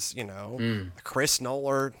because, Chris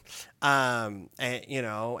Nollard, and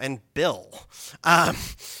Bill,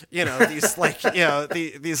 these like,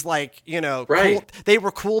 these like, cool, they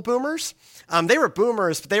were cool boomers. They were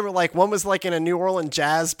boomers, but they were like, one was like in a New Orleans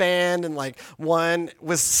jazz band, and like one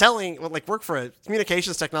was worked for a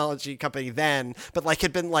communications technology company then, but like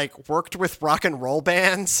had been like worked with rock and roll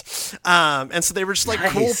bands. And so they were just like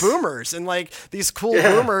cool boomers, and like these cool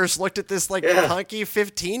boomers looked at this like punky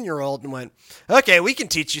 15-year-old and went, okay, we can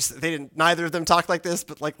teach you. Neither of them talked like this,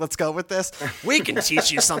 but like, let's go with this. We can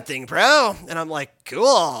teach you something, bro. And I'm like,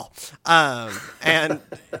 cool. And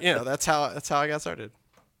that's how I got started.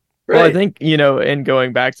 Well, I think, in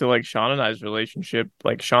going back to like Sean and I's relationship,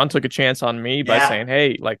 like Sean took a chance on me by saying,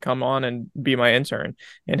 hey, like come on and be my intern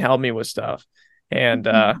and help me with stuff. And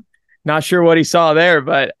not sure what he saw there,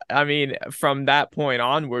 but I mean, from that point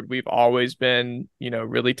onward, we've always been,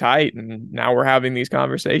 really tight. And now we're having these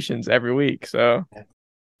conversations every week. So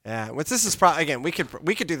yeah, which this is probably, again, we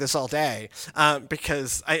could do this all day,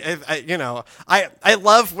 because I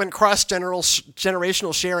love when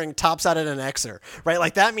cross-generational sharing tops out at an Xer, right?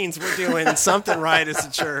 Like that means we're doing something right as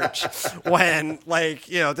a church when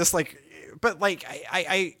this like, but like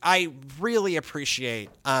I really appreciate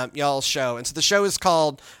y'all's show. And so the show is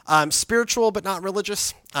called Spiritual But Not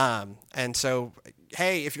Religious. And so,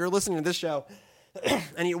 hey, if you're listening to this show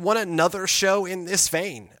and you want another show in this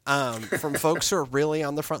vein from folks who are really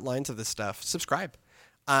on the front lines of this stuff, subscribe.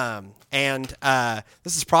 And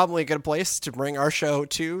this is probably a good place to bring our show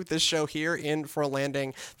to this show here in For a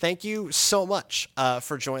Landing. Thank you so much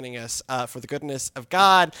for joining us for the goodness of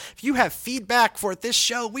God. If you have feedback for this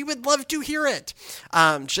show, we would love to hear it.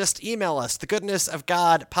 Just email us,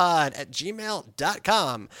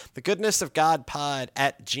 thegoodnessofgodpod@gmail.com.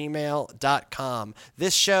 thegoodnessofgodpod@gmail.com.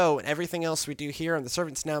 This show and everything else we do here on the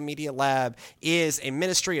Servants Now Media Lab is a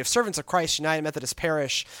ministry of Servants of Christ United Methodist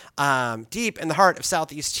Parish, deep in the heart of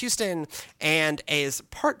Southeast Houston, and is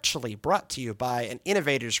partially brought to you by an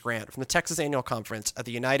Innovators Grant from the Texas Annual Conference of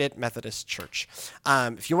the United Methodist Church.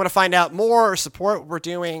 If you want to find out more or support what we're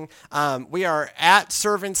doing, we are at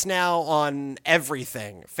Servants Now on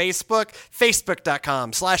everything.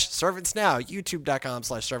 Facebook.com/ServantsNow,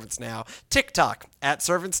 YouTube.com/ServantsNow, TikTok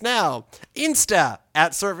 @ServantsNow, Insta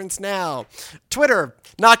 @ServantsNow, Twitter,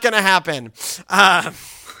 not going to happen. I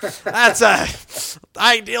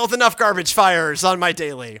deal with enough garbage fires on my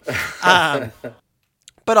daily.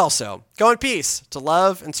 But also, go in peace to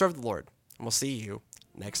love and serve the Lord. And we'll see you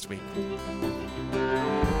next week.